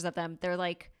many pictures of them.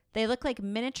 They look like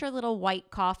miniature little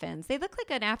white coffins. They look like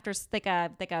a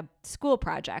school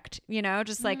project,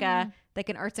 just like an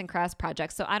arts and crafts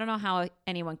project. So I don't know how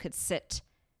anyone could sit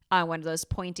on one of those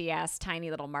pointy ass tiny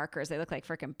little markers. They look like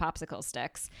freaking popsicle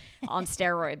sticks on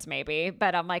steroids maybe.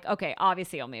 But I'm like, okay,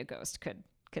 obviously only a ghost could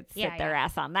sit their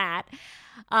ass on that.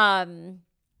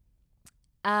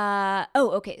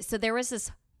 Okay. So there was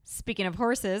this, speaking of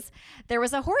horses, there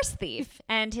was a horse thief,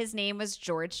 and his name was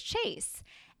George Chase.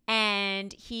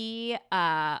 And he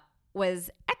was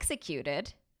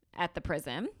executed at the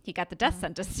prison. He got the death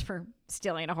sentence for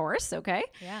stealing a horse. Okay.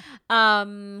 Yeah.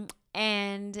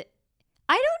 And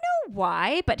I don't know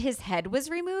why, but his head was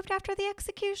removed after the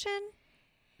execution.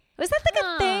 Was that like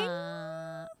a thing?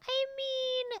 I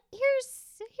mean,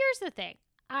 here's the thing.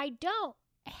 I don't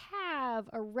have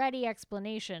a ready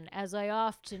explanation, as I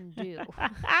often do.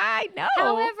 I know.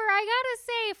 However, I gotta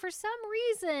say, for some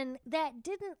reason, that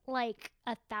didn't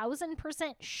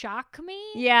 1,000% shock me.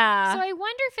 Yeah. So I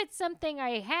wonder if it's something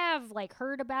I have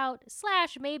heard about.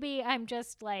 / maybe I'm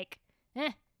just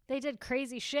they did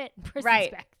crazy shit in prisons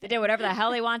back then. They did whatever the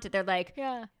hell they wanted. They're like,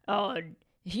 yeah. Oh,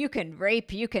 you can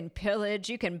rape, you can pillage,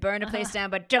 you can burn a place down,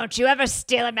 but don't you ever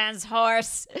steal a man's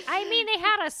horse. I mean, they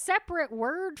had a separate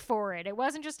word for it. It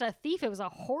wasn't just a thief. It was a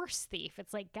horse thief.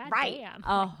 It's like, goddamn.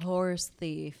 A horse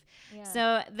thief. Yeah.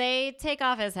 So they take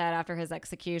off his head after his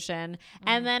execution.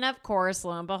 And then, of course,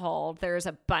 lo and behold, there's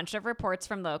a bunch of reports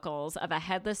from locals of a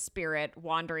headless spirit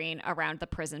wandering around the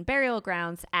prison burial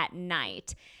grounds at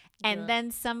night. And then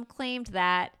some claimed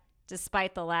that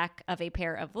despite the lack of a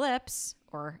pair of lips,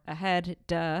 or a head,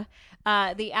 the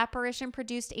apparition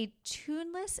produced a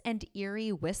tuneless and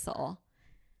eerie whistle.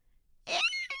 I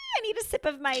need a sip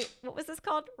of my, what was this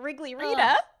called? Wrigley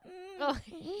Rita. Oh,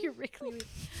 you're Wrigley.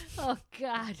 Oh,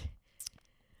 God.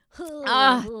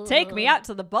 Take me out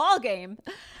to the ball game.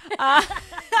 Oh,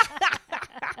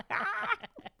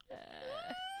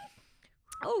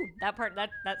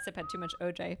 that sip had too much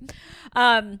OJ.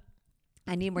 I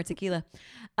need more tequila.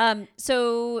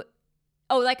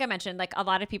 Like I mentioned, like a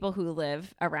lot of people who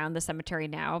live around the cemetery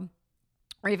now,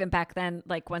 or even back then,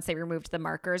 like once they removed the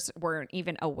markers, weren't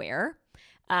even aware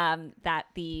that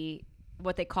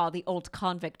what they call the old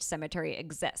convict cemetery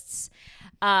exists.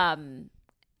 They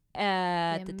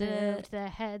moved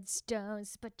the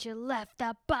headstones, but you left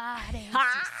the bodies, you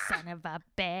son of a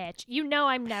bitch. You know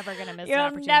I'm never going to miss an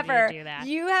opportunity to do that.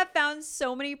 You have found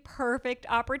so many perfect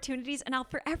opportunities, and I'll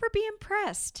forever be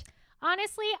impressed.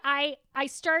 Honestly, I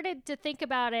started to think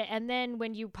about it, and then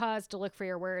when you paused to look for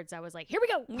your words, I was like, here we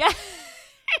go.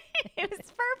 It was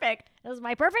perfect. It was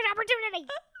my perfect opportunity.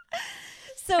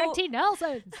 So Trenty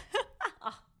Nelson.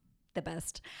 The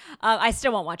best. I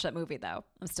still won't watch that movie, though.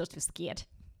 I'm still too scared.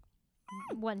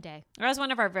 One day. That was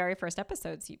one of our very first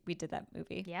episodes. We did that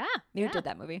movie. Yeah. You did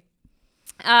that movie.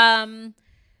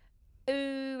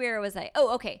 Where was I?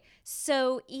 Oh, okay.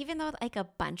 So even though like a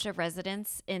bunch of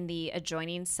residents in the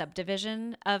adjoining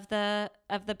subdivision of the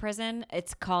prison,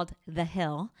 it's called The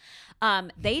Hill,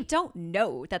 they don't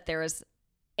know that there is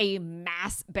a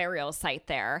mass burial site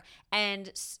there.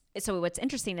 And so what's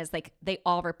interesting is like they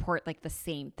all report like the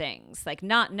same things, like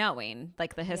not knowing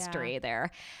like the history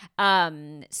there.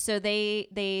 So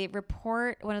they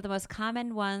report one of the most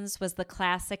common ones was the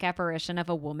classic apparition of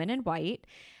a woman in white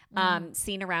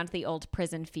seen around the old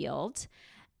prison field.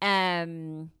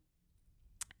 And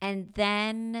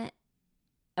then,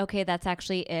 okay, that's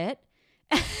actually it.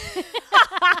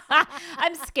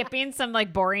 I'm skipping some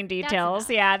like boring details.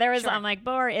 Yeah, there was, I'm like,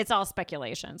 boring. It's all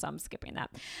speculation, so I'm skipping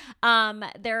that.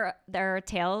 There are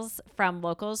tales from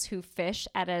locals who fish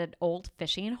at an old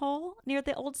fishing hole near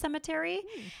the old cemetery,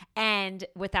 and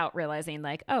without realizing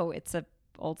like, oh, it's a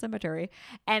old cemetery.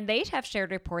 And they have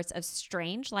shared reports of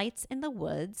strange lights in the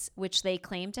woods, which they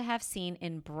claim to have seen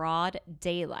in broad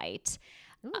daylight.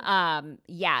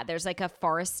 There's like a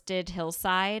forested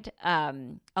hillside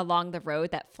along the road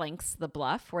that flanks the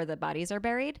bluff where the bodies are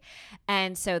buried,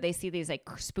 and so they see these like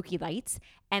spooky lights.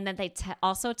 And then they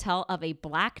also tell of a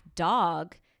black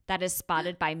dog that is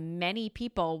spotted by many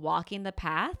people walking the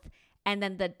path. And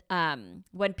then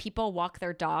when people walk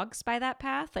their dogs by that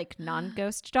path, like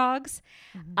non-ghost dogs,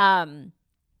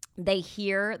 they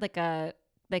hear like a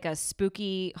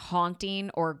spooky howling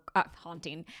or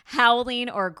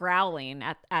growling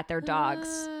at their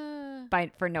dogs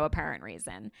for no apparent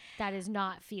reison. That is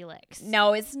not Felix.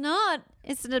 No, it's not.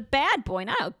 It's a bad boy,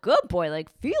 not a good boy like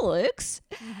Felix.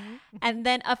 And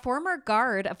then a former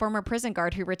prison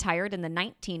guard who retired in the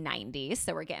 1990s.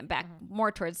 So we're getting back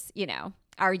more towards,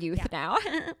 our youth now.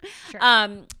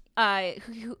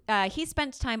 He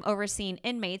spent time overseeing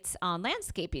inmates on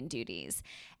landscaping duties.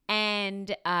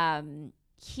 And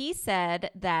he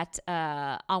said that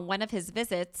on one of his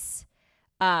visits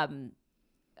to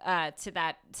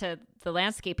the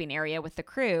landscaping area with the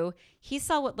crew, he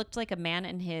saw what looked like a man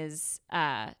in his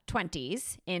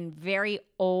 20s in very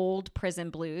old prison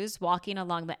blues walking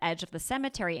along the edge of the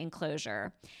cemetery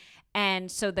enclosure.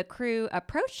 And so the crew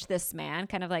approached this man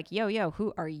kind of like, yo,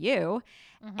 who are you?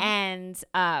 And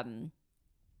so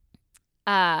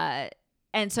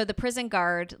the prison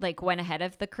guard like went ahead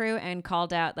of the crew and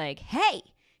called out like, hey,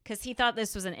 because he thought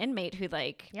this was an inmate who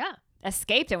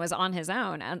escaped and was on his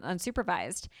own,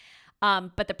 unsupervised.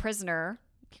 But the prisoner,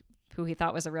 who he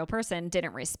thought was a real person,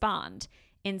 didn't respond.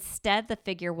 Instead, the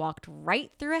figure walked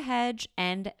right through a hedge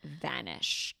and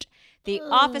vanished. The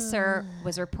officer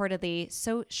was reportedly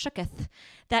so shooketh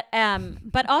that,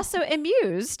 but also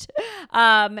amused,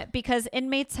 because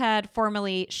inmates had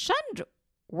formerly shunned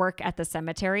work at the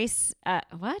cemetery.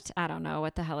 What? I don't know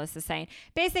what the hell is this saying.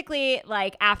 Basically,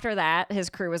 like after that, his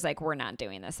crew was like, we're not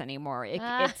doing this anymore.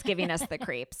 It's giving us the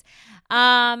creeps.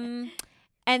 And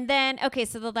then, okay,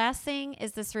 so the last thing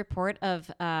is this report of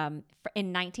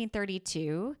in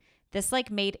 1932, this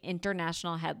like made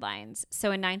international headlines. So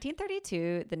in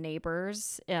 1932, the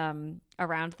neighbors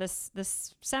around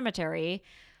this cemetery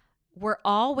were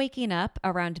all waking up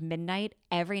around midnight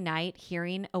every night,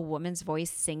 hearing a woman's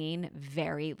voice singing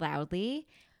very loudly,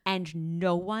 and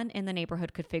no one in the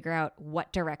neighborhood could figure out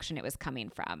what direction it was coming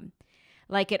from.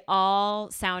 Like it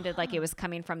all sounded like it was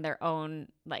coming from their own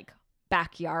like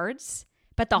backyards,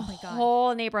 but the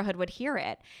whole neighborhood would hear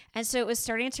it. And so it was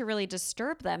starting to really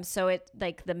disturb them. So it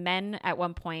like the men at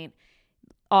one point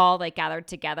all like gathered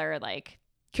together, like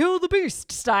kill the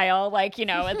beast style, like, you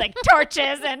know, with like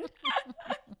torches and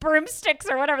broomsticks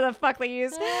or whatever the fuck they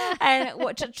use. And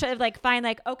to like find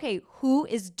like, okay, who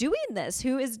is doing this?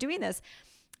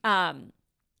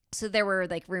 So there were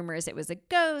like rumors it was a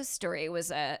ghost or it was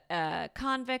a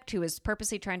convict who was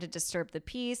purposely trying to disturb the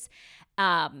peace.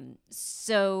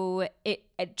 So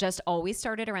it just always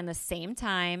started around the same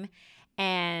time.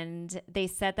 And they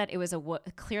said that it was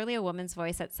clearly a woman's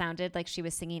voice that sounded like she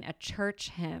was singing a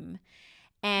church hymn.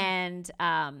 And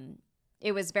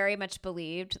it was very much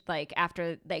believed, like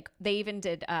after like they even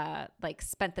did like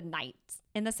spent the night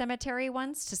in the cemetery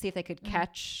once to see if they could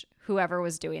catch whoever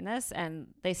was doing this, and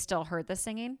they still heard the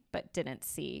singing but didn't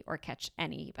see or catch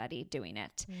anybody doing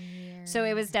it. Weird. So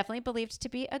it was definitely believed to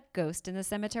be a ghost in the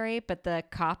cemetery, but the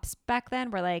cops back then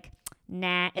were like,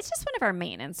 nah, it's just one of our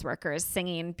maintenance workers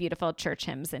singing beautiful church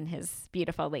hymns in his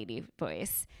beautiful lady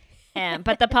voice.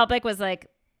 But the public was like,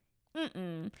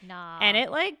 mm-mm. Nah. And it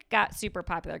like got super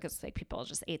popular because like people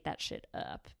just ate that shit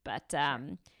up. But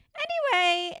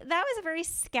anyway, that was a very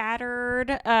scattered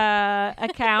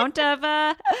account of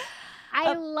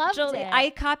I loved Julie. it. I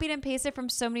copied and pasted from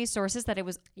so many sources that it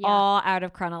was all out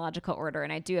of chronological order,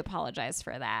 and I do apologize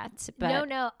for that. But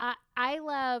No. I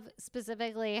love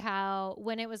specifically how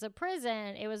when it was a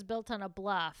prison, it was built on a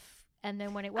bluff, and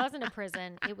then when it wasn't a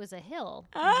prison, it was a hill.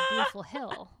 It was a beautiful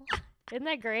hill. Isn't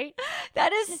that great?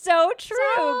 that is so true.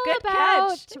 It's all Good about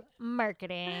catch.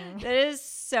 marketing. That is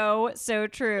so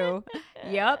true.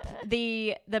 Yep.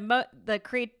 The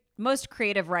most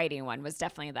creative writing one was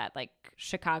definitely that like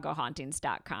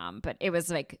ChicagoHauntings.com, but it was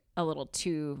like a little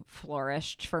too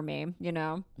flourished for me, you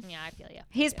know? Yeah, I feel you.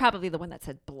 He's probably the one that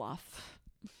said bluff.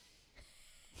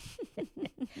 But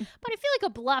I feel like a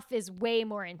bluff is way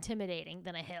more intimidating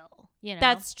than a hill, you know?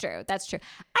 That's true.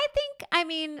 I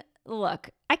mean, look,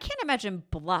 I can't imagine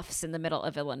bluffs in the middle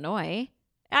of Illinois.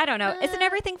 I don't know. Isn't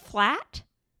everything flat?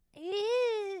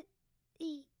 Yeah.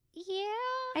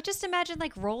 I just imagine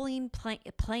like rolling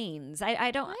plains.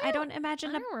 I don't imagine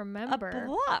I don't a remember.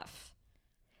 bluff.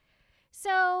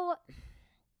 So,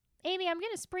 Amy, I'm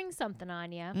going to spring something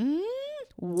on you.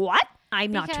 What?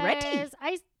 I'm not ready. Because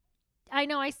I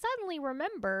know I suddenly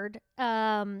remembered we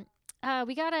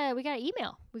got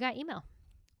email. We got email.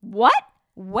 What?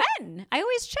 When? I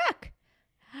always check.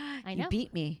 I know. You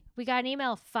beat me. We got an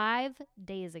email 5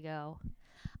 days ago.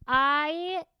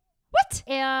 I What?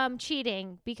 am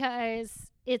cheating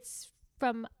because it's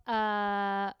from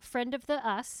a friend of the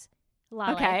us,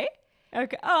 Lale. Okay.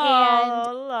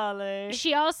 Oh, Lale.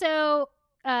 She also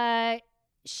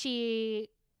she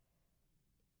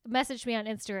messaged me on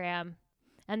Instagram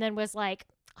and then was like,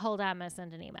 hold on, I'm gonna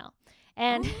send an email.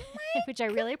 And which I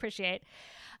really appreciate.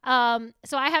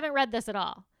 So I haven't read this at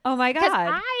all. Oh my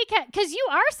God. Because you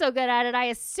are so good at it, I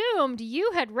assumed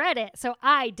you had read it. So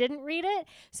I didn't read it.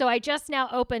 So I just now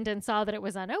opened and saw that it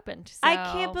was unopened. So I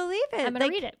can't believe it. I'm going to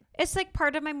read it. It's like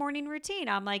part of my morning routine.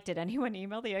 I'm like, did anyone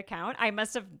email the account? I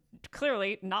must have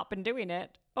clearly not been doing it.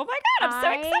 Oh my God, I'm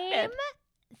so excited. I'm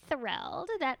thrilled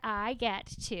that I get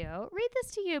to read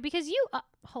this to you because you,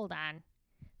 hold on.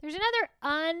 There's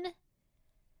another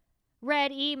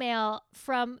unread email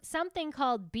from something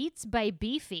called Beats by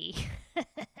Beefy.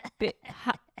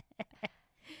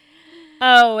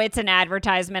 Oh, it's an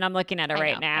advertisement. I'm looking at it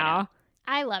right know, now.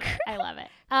 I love it. I love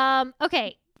it.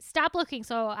 Okay, stop looking.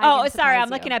 So I can sorry. I'm surprise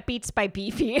you. looking at Beats by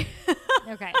Beefy.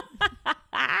 Okay.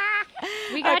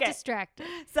 We got distracted.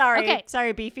 Sorry. Okay.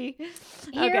 Sorry, Beefy.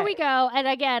 Here we go. And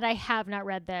again, I have not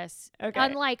read this. Okay.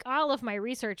 Unlike all of my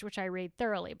research, which I read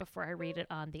thoroughly before I read it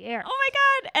on the air. Oh my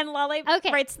God. And Lale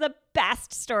writes the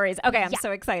best stories. Okay. I'm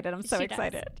so excited. I'm so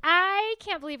excited. Does. I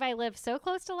can't believe I live so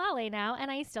close to Lale now and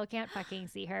I still can't fucking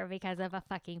see her because of a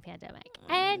fucking pandemic.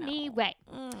 Anyway,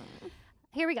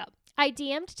 here we go. I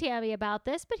DM'd Tammy about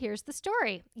this, but here's the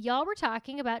story. Y'all were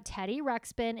talking about Teddy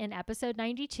Ruxpin in episode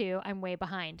 92. I'm way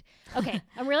behind. Okay,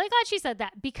 I'm really glad she said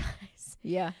that because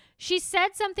she said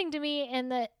something to me in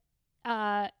the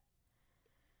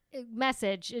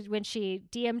message when she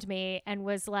DM'd me and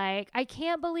was like, I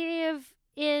can't believe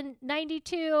in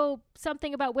 92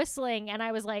 something about whistling. And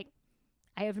I was like,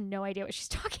 I have no idea what she's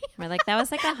talking about. We're like, that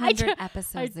was like 100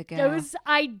 episodes ago.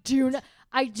 I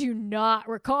do not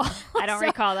recall. I don't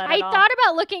recall that at I all. thought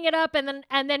about looking it up, and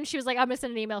then she was like, I'm gonna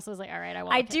send an email. So I was like, all right, I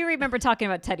won't. I do remember talking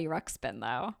about Teddy Ruxpin,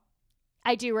 though.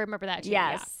 I do remember that too.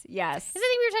 Yes. I think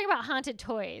we were talking about haunted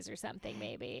toys or something,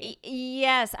 maybe.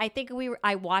 Yes, I think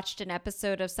I watched an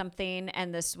episode of something,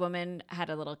 and this woman had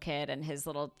a little kid and his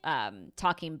little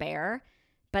talking bear.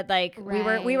 But like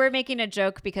we were making a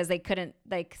joke because they couldn't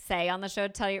like say on the show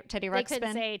Teddy Ruxpin. They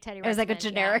couldn't say Teddy Ruxpin. It was like a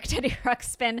generic Teddy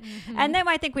Ruxpin. And then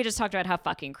I think we just talked about how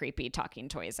fucking creepy talking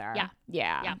toys are.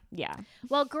 Yeah.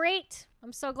 Well, great.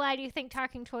 I'm so glad you think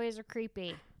talking toys are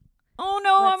creepy. Oh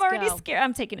no, Let's I'm already go. scared.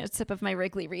 I'm taking a sip of my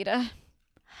Wrigley Rita.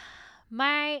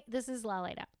 This is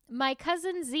Laleda. My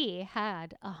cousin Z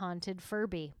had a haunted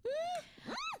Furby.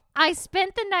 I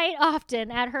spent the night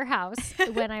often at her house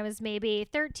when I was maybe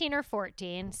 13 or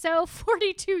 14, so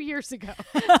 42 years ago.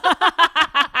 Lale,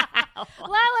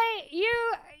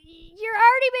 you're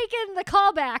already making the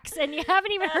callbacks, and you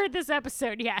haven't even heard this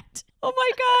episode yet. Oh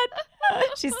my god,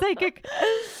 she's psychic.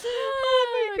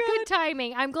 Oh my god, good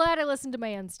timing. I'm glad I listened to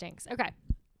my instincts. Okay,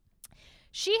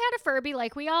 she had a Furby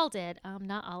like we all did.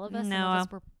 Not all of us. No. Some of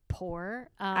us were poor.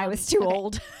 I was too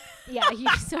old.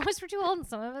 Yeah, some of us were too old and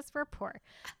some of us were poor.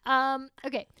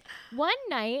 Okay. One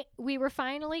night we were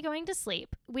finally going to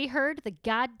sleep. We heard the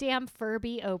goddamn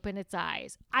Furby open its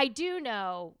eyes. I do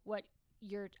know what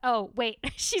oh, wait.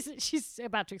 She's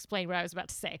about to explain what I was about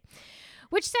to say.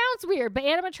 Which sounds weird, but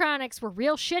animatronics were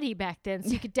real shitty back then,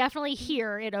 so you could definitely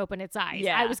hear it open its eyes.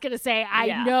 Yeah. I was going to say,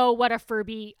 I know what a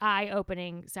Furby eye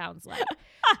opening sounds like.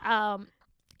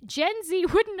 Gen Z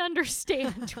wouldn't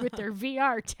understand with their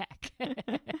VR tech.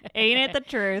 Ain't it the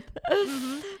truth?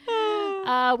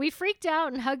 We freaked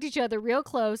out and hugged each other real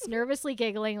close, nervously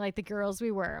giggling like the girls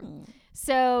we were.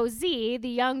 So Z, the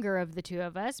younger of the two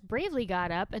of us, bravely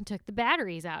got up and took the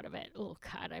batteries out of it. Oh,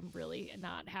 God, I'm really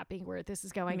not happy where this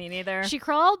is going. Me neither. She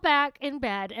crawled back in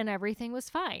bed and everything was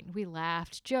fine. We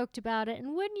laughed, joked about it,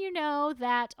 and wouldn't you know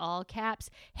that, all caps,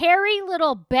 hairy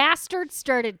little bastard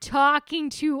started talking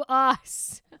to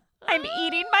us. I'm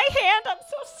eating my hand. I'm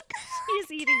so scared.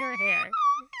 She's eating her hair.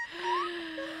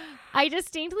 I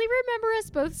distinctly remember us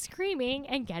both screaming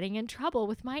and getting in trouble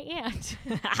with my aunt.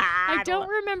 I don't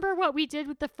remember what we did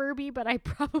with the Furby, but I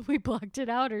probably blocked it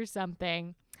out or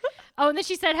something. Oh, and then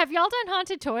she said, have y'all done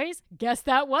haunted toys? Guess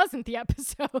that wasn't the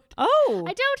episode. Oh.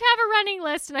 I don't have a running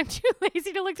list, and I'm too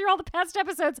lazy to look through all the past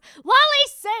episodes. Lolly,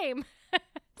 same.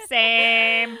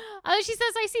 Same. She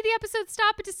says, I see the episodes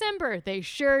stop in December. They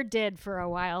sure did for a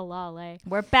while, Lolly.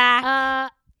 We're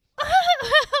back.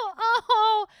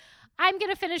 Oh, I'm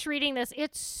going to finish reading this.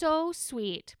 It's so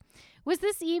sweet. Was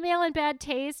this email in bad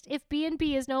taste? If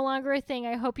B&B is no longer a thing,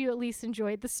 I hope you at least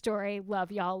enjoyed the story.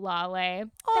 Love y'all, Lale.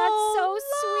 That's so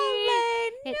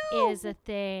sweet. No. It is a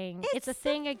thing. It's a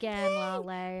thing again,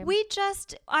 Lale. We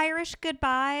just Irish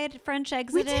goodbye, French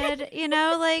exited. You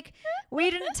know, like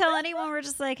we didn't tell anyone. We're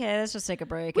just like, hey, let's just take a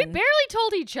break. We barely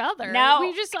told each other. No,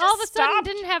 we just all of a sudden stopped.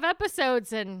 didn't have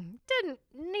episodes and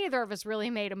neither of us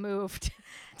really made a move to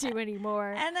do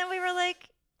anymore. And then we were like,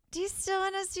 do you still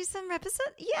want us to do some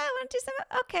episodes? Yeah, I want to do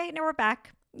some. Okay, now we're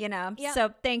back. You know,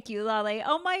 So thank you, Lale.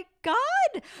 Oh my God.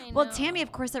 Well, Tammy,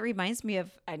 of course, that reminds me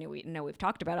of, I know we've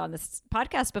talked about it on this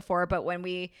podcast before, but when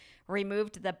we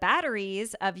removed the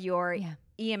batteries of your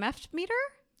EMF meter,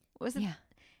 was it?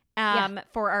 Yeah.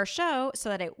 For our show so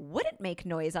that it wouldn't make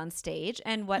noise on stage.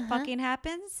 And what fucking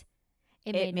happens?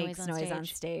 It makes noise on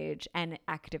stage and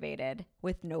activated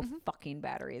with no fucking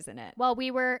batteries in it. Well,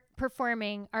 we were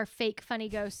performing our fake funny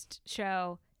ghost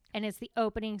show, and it's the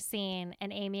opening scene,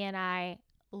 and Amy and I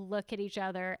look at each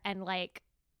other and like,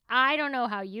 I don't know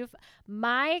how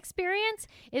my experience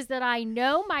is that I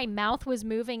know my mouth was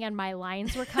moving and my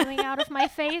lines were coming out of my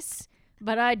face,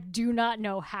 but I do not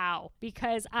know how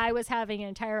because I was having an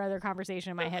entire other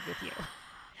conversation in my head with you.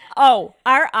 Oh,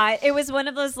 it was one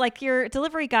of those like your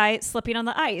delivery guy slipping on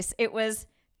the ice. It was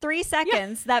 3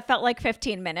 seconds that felt like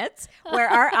 15 minutes where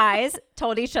our eyes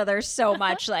told each other so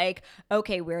much like,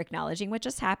 okay, we're acknowledging what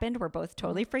just happened. We're both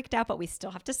totally freaked out, but we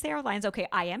still have to say our lines. Okay,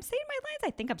 I am saying my lines.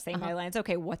 I think I'm saying my lines.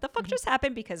 Okay, what the fuck just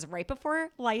happened? Because right before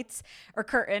lights or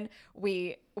curtain,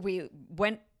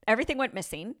 everything went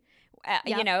missing.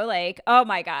 You know, like, oh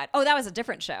my God. Oh, that was a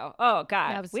different show. Oh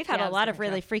God. We've had a lot of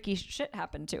really freaky shit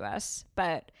happen to us.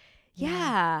 But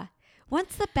yeah.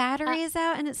 Once the battery is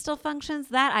out and it still functions,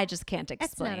 that I just can't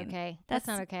explain. That's not okay. That's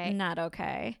not okay. Not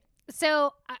okay.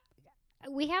 So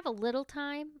we have a little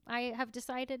time, I have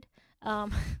decided. I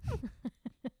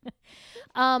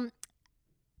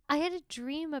had a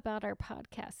dream about our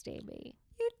podcast, Amy.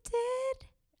 You did?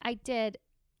 I did.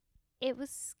 It was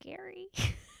scary.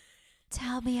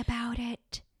 Tell me about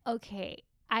it. Okay,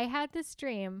 I had this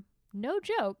dream, no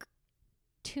joke,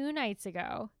 2 nights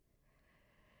ago.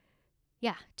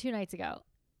 Yeah, 2 nights ago.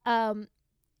 And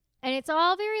it's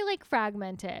all very like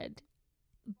fragmented,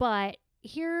 but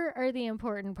here are the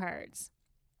important parts.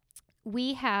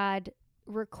 We had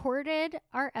recorded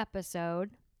our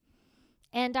episode,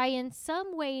 and I in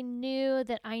some way knew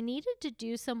that I needed to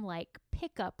do some like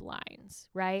pickup lines,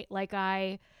 right? Like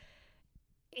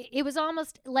it was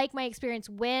almost like my experience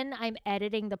when I'm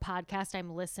editing the podcast,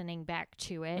 I'm listening back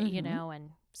to it, you know,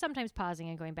 and sometimes pausing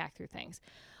and going back through things.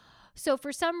 So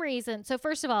for some reason, so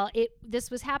first of all,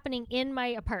 this was happening in my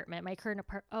apartment, my current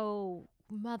apartment. Oh,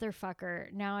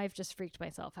 motherfucker. Now I've just freaked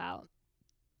myself out.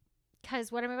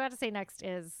 Because what I'm about to say next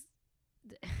is,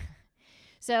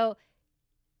 so,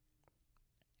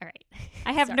 all right.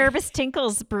 I have nervous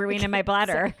tinkles brewing in my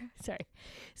bladder. Sorry.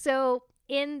 So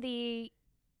in the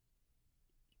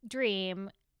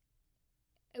dream,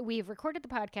 we've recorded the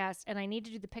podcast and I need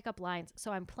to do the pickup lines.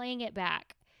 So I'm playing it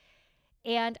back.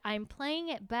 And I'm playing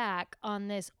it back on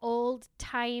this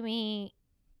old-timey,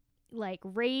 like,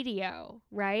 radio,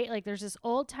 right? Like, there's this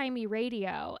old-timey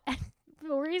radio. And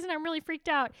the reason I'm really freaked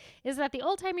out is that the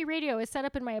old-timey radio is set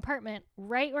up in my apartment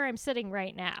right where I'm sitting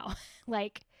right now.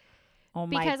 Like, oh,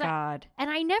 my God.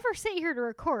 And I never sit here to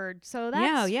record, so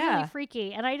that's really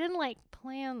freaky. And I didn't, like,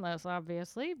 plan this,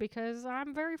 obviously, because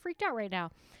I'm very freaked out right now.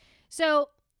 So,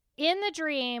 in the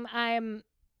dream,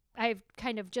 I've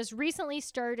kind of just recently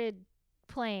started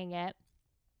playing it,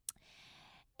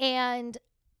 and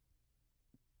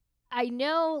I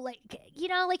know, like, you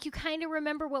know, like you kind of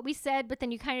remember what we said, but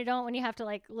then you kind of don't when you have to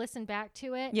like listen back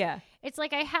to it. Yeah, it's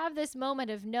like I have this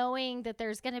moment of knowing that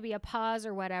there's going to be a pause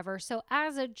or whatever, so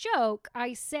as a joke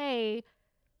I say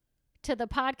to the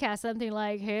podcast something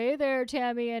like, "Hey there,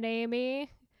 Tammy and Amy,"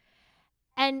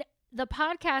 and the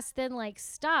podcast then like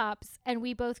stops and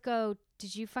we both go,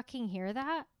 "Did you fucking hear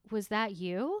that? Was that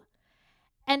you?"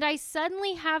 And I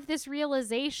suddenly have this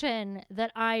realization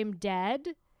that I'm dead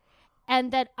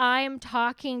and that I'm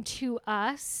talking to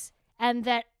us and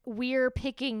that we're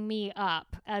picking me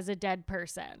up as a dead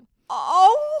person.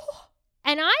 Oh!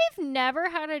 And I've never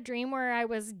had a dream where I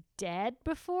was dead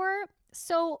before.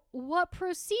 So what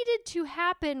proceeded to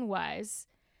happen was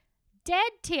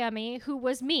dead Tammy, who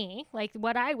was me, like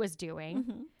what I was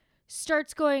doing,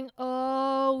 starts going,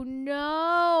 "Oh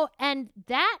no." And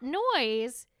that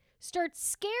noise starts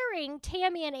scaring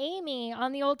Tammy and Amy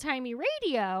on the old-timey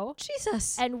radio.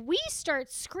 Jesus. And we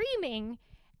start screaming.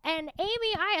 And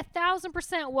Amy, I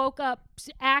 1,000% woke up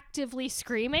actively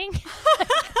screaming.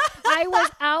 I was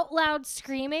out loud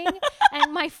screaming.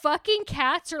 And my fucking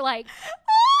cats are like...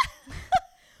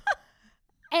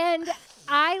 And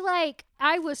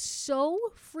I was so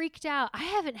freaked out. I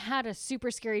haven't had a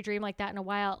super scary dream like that in a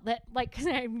while. That, like, because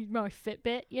I have my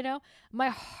Fitbit, you know, my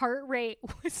heart rate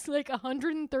was like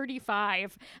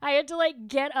 135. I had to like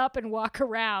get up and walk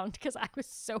around because I was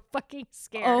so fucking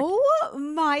scared. Oh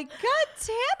my God,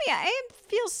 Tammy, I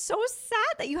feel so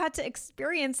sad that you had to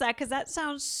experience that because that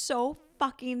sounds so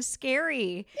fucking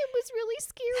scary. It was really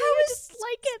scary. I just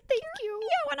like it. Thank you. Yeah,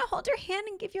 I want to hold your hand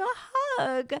and give you a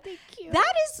hug. Thank you.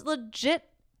 That is legit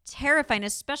terrifying,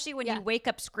 especially when you wake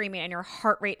up screaming and your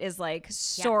heart rate is like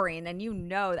soaring and you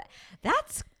know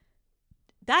that's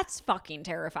fucking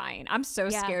terrifying. I'm so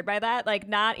scared by that. Like,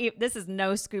 this is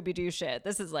no Scooby-Doo shit.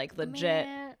 This is like legit.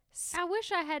 Man, I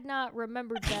wish I had not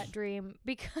remembered that dream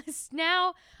because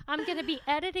now I'm going to be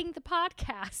editing the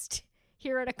podcast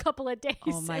here in a couple of days.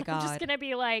 Oh my God. I'm just going to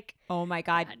be like, oh my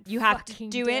God. You have to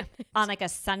do it on like a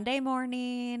Sunday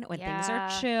morning when things are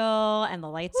chill and the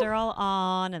lights are all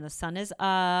on and the sun is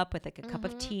up with like a cup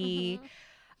of tea.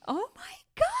 Oh my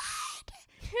God.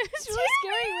 It's really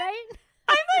scary, right?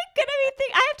 I'm like going to be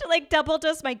thinking, I have to like double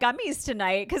dose my gummies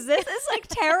tonight because this is like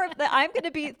terrible that I'm going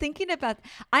to be thinking about.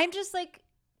 I'm just like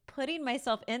putting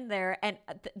myself in there and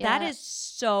that is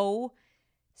so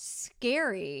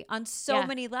scary on so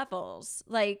many levels.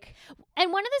 Like,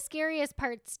 and one of the scariest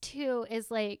parts too is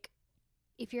like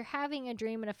if you're having a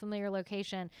dream in a familiar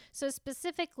location. So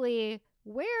specifically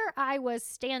where I was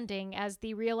standing as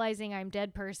the realizing I'm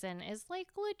dead person is like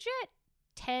legit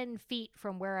 10 feet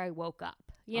from where I woke up.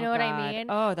 You know what I mean?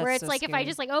 Oh, that's where it's so like scary. If I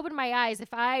just like opened my eyes,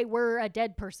 if I were a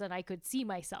dead person, I could see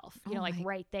myself, you know, like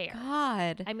right there.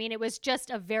 God. I mean, it was just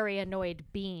a very annoyed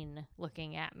bean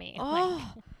looking at me.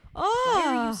 Oh. Like, why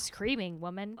are you screaming,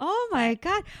 woman? Oh my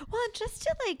God. Well, just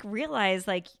to like realize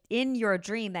like in your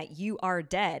dream that you are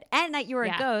dead and that you're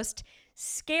a ghost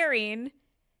scaring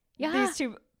these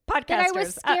two podcasters. That I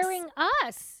was scaring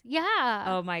us. Yeah.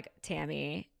 Oh my,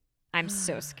 Tammy, I'm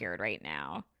so scared right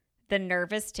now. the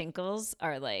nervous tinkles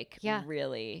are like Yeah.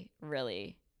 really,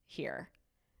 really here.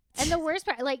 And the worst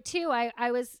part, like too, I'm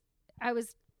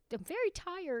very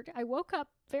tired. I woke up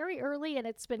very early and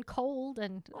it's been cold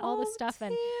and all this stuff.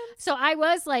 And so I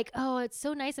was like, oh, it's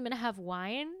so nice. I'm going to have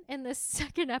wine in this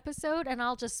second episode and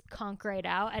I'll just conk right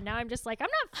out. And now I'm just like, I'm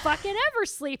not fucking ever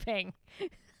sleeping.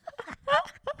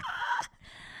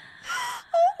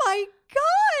 Oh my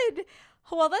God.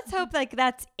 Well, let's hope like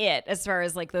that's it as far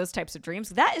as like those types of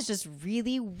dreams. That is just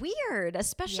really weird,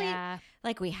 especially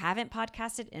like we haven't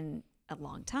podcasted in a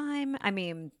long time. I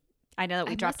mean, I know that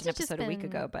we dropped an episode a week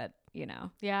ago, but you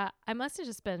know. Yeah, I must have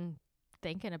just been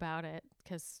thinking about it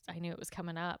because I knew it was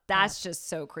coming up. That's just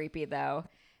so creepy though.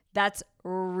 That's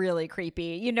really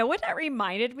creepy. You know what that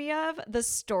reminded me of? The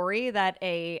story that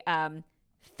a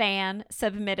fan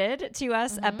submitted to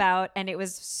us about, and it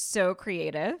was so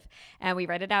creative, and we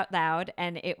read it out loud,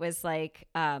 and it was like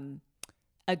a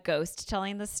ghost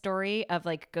telling the story of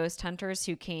like ghost hunters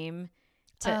who came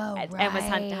to and was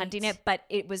hunting it, but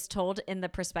it was told in the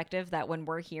perspective that when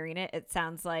we're hearing it, it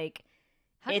sounds like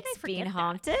it's being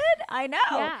haunted. I know.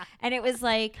 Yeah. And it was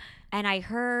like, and I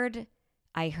heard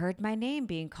my name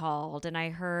being called, and I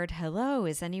heard, hello,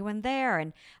 is anyone there?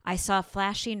 And I saw a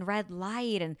flashing red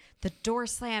light and the door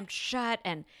slammed shut.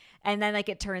 And then like,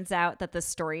 it turns out that the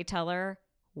storyteller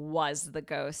was the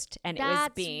ghost, and it was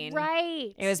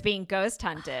being ghost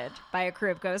hunted by a crew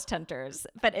of ghost hunters.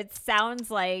 But it sounds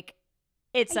like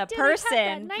it's a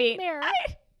person being,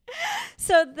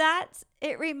 so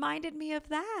it reminded me of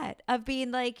that, of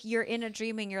being like, you're in a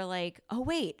dream and you're like, oh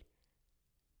wait,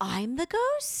 I'm the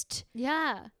ghost.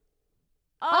 Yeah.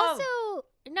 Also,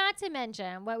 not to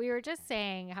mention what we were just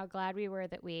saying, how glad we were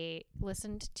that we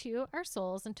listened to our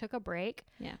souls and took a break.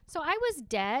 Yeah. So I was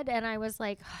dead and I was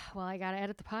like, oh, well, I got to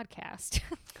edit the podcast.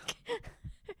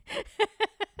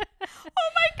 Oh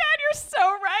my God, you're so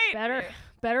right.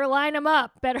 Better line them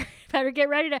up. Better get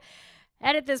ready to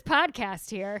edit this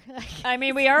podcast here. I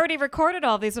mean, we already recorded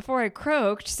all these before I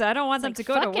croaked, so I don't want them to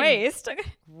go to waste.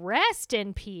 Rest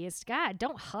in peace. God,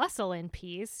 don't hustle in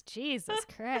peace. Jesus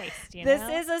Christ. This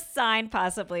is a sign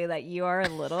possibly that you are a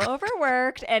little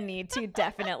overworked and need to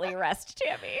definitely rest,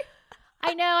 Tammy.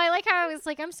 I know. I like how I was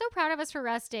like, I'm so proud of us for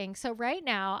resting. So right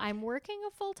now I'm working a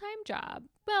full-time job.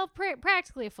 Well,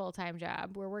 practically a full-time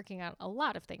job. We're working on a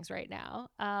lot of things right now.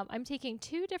 I'm taking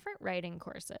 2 different writing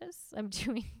courses. I'm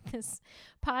doing this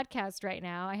podcast right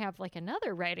now. I have like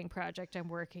another writing project I'm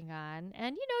working on.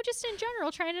 And, you know, just in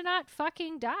general, trying to not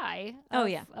fucking die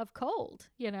of cold,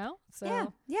 you know?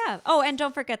 So Yeah. Oh, and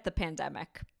don't forget the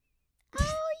pandemic. Oh, yeah.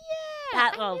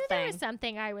 That little thing. There was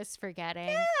something I was forgetting.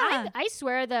 Yeah. I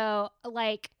swear, though,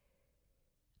 like,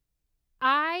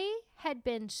 I had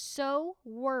been so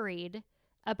worried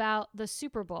about the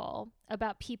Super Bowl,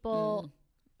 about people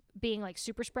being like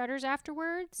super spreaders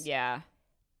afterwards. Yeah.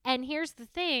 And here's the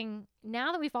thing.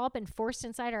 Now that we've all been forced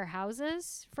inside our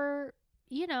houses for,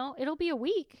 you know, it'll be a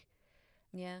week.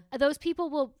 Yeah. Those people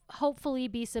will hopefully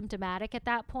be symptomatic at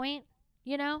that point,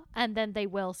 you know, and then they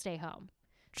will stay home.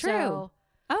 True. So,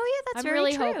 oh, yeah, that's I'm very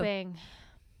really true. hoping.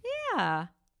 Yeah.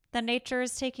 The nature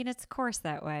is taking its course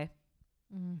that way.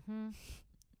 Mm-hmm.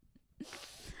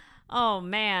 Oh,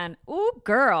 man. Ooh,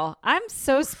 girl. I'm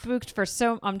so spooked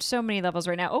on so many levels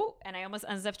right now. Oh, and I almost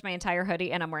unzipped my entire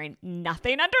hoodie and I'm wearing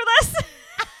nothing under this.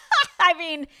 I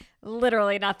mean,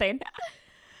 literally nothing.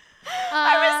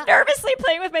 I was nervously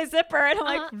playing with my zipper and I'm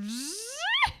like,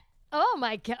 oh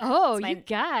my God. Oh, you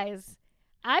guys.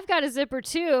 I've got a zipper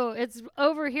too. It's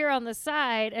over here on the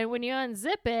side. And when you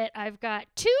unzip it, I've got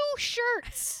 2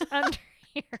 shirts under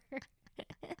here.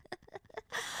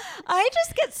 I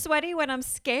just get sweaty when I'm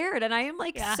scared and I am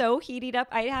like so heated up.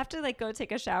 I have to like go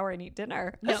take a shower and eat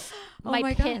dinner. No,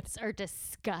 my pits are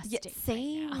disgusting. Yeah,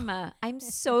 same. Right I'm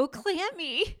so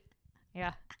clammy.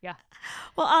 Yeah.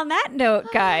 Well, on that note,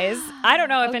 guys, I don't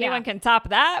know if anyone can top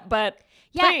that, but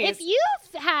please. If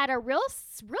you've had a real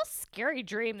scary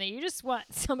dream that you just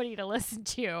want somebody to listen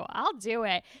to, I'll do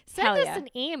it. Send us an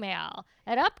email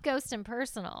at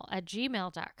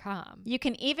upghostimpersonal@gmail.com. You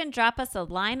can even drop us a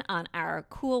line on our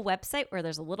cool website where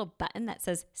there's a little button that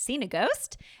says Seen a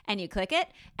Ghost, and you click it,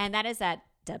 and that is at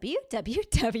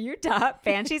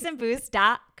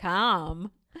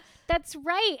www.bansheesandbooze.com. That's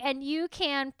right. And you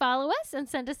can follow us and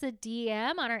send us a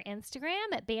DM on our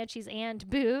Instagram at Banshees and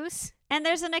Booze. And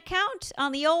there's an account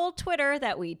on the old Twitter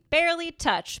that we barely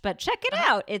touch, but check it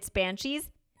out. It's Banshees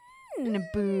and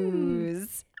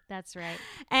Booze. That's right.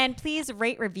 And please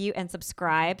rate, review, and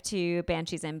subscribe to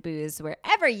Banshees and Booze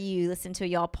wherever you listen to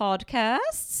your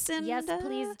podcasts. And, yes,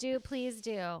 please do. Please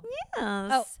do. Yes.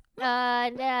 Oh,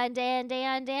 and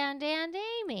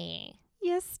Amy.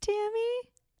 Yes, Tammy?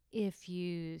 if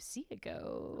you see a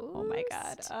ghost. Oh my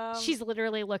God. She's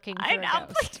literally looking for I a know.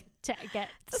 ghost to get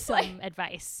some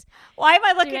advice. Why am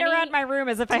I looking any- around my room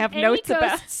as if I have Any notes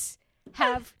about? ghosts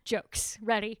have jokes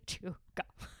ready to go.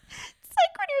 It's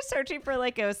like when you're searching for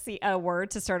like a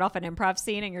word to start off an improv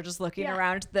scene, and you're just looking Yeah.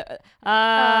 around the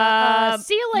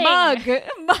Ceiling.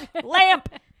 lamp.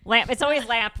 It's always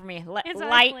lamp for me. It's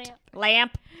always Light,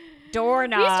 lamp,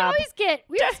 doorknob. We used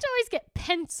to always get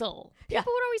pencil. Yeah.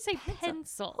 People would always say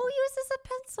pencil. Who uses a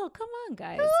pencil? Come on,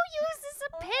 guys. Who uses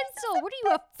a pencil? What are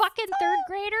you, a fucking third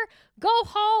grader? Go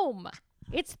home.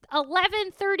 It's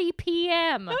 11:30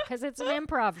 p.m. because it's an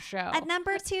improv show. A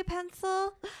number 2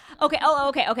 pencil. Okay. Oh,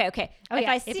 okay. Oh,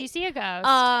 yeah. If you see a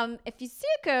ghost, if you see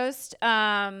a ghost,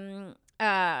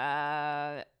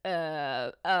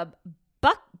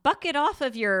 bucket off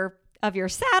of your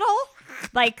saddle,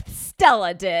 like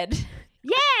Stella did.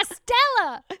 yeah,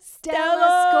 Stella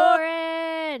Stella.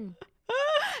 Scorin.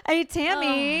 Hey,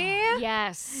 Tammy.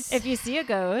 Yes. If you see a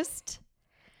ghost,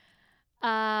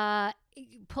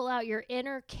 pull out your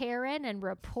inner Karen and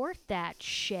report that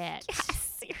shit.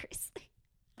 seriously.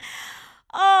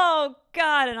 Oh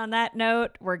God! And on that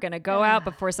note, we're gonna go out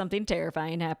before something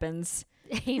terrifying happens.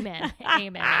 Amen.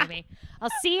 Amen, Amy. I'll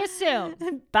see you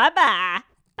soon. Bye-bye.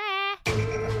 Bye.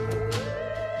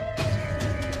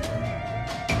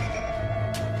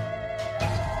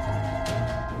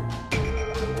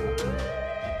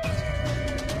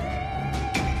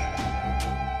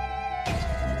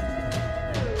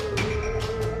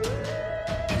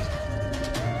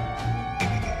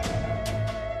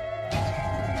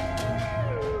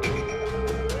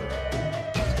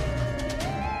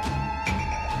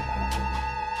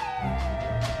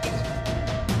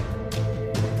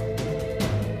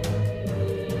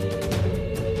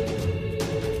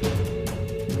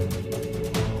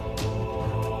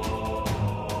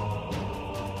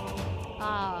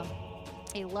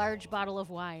 A large bottle of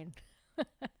wine.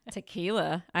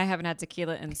 Tequila. I haven't had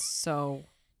tequila in so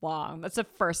long. That's the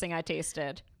first thing I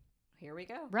tasted. Here we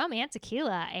go. Rum and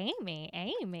tequila.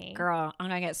 Amy. Girl, I'm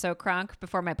going to get so crunk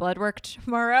before my blood work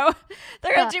tomorrow.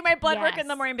 They're going to do my blood work in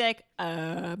the yes. morning and be like,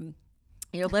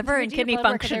 your liver and Do your kidney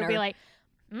blood work function and they'll are...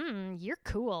 be like, you're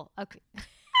cool. Okay.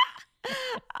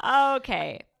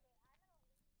 Okay.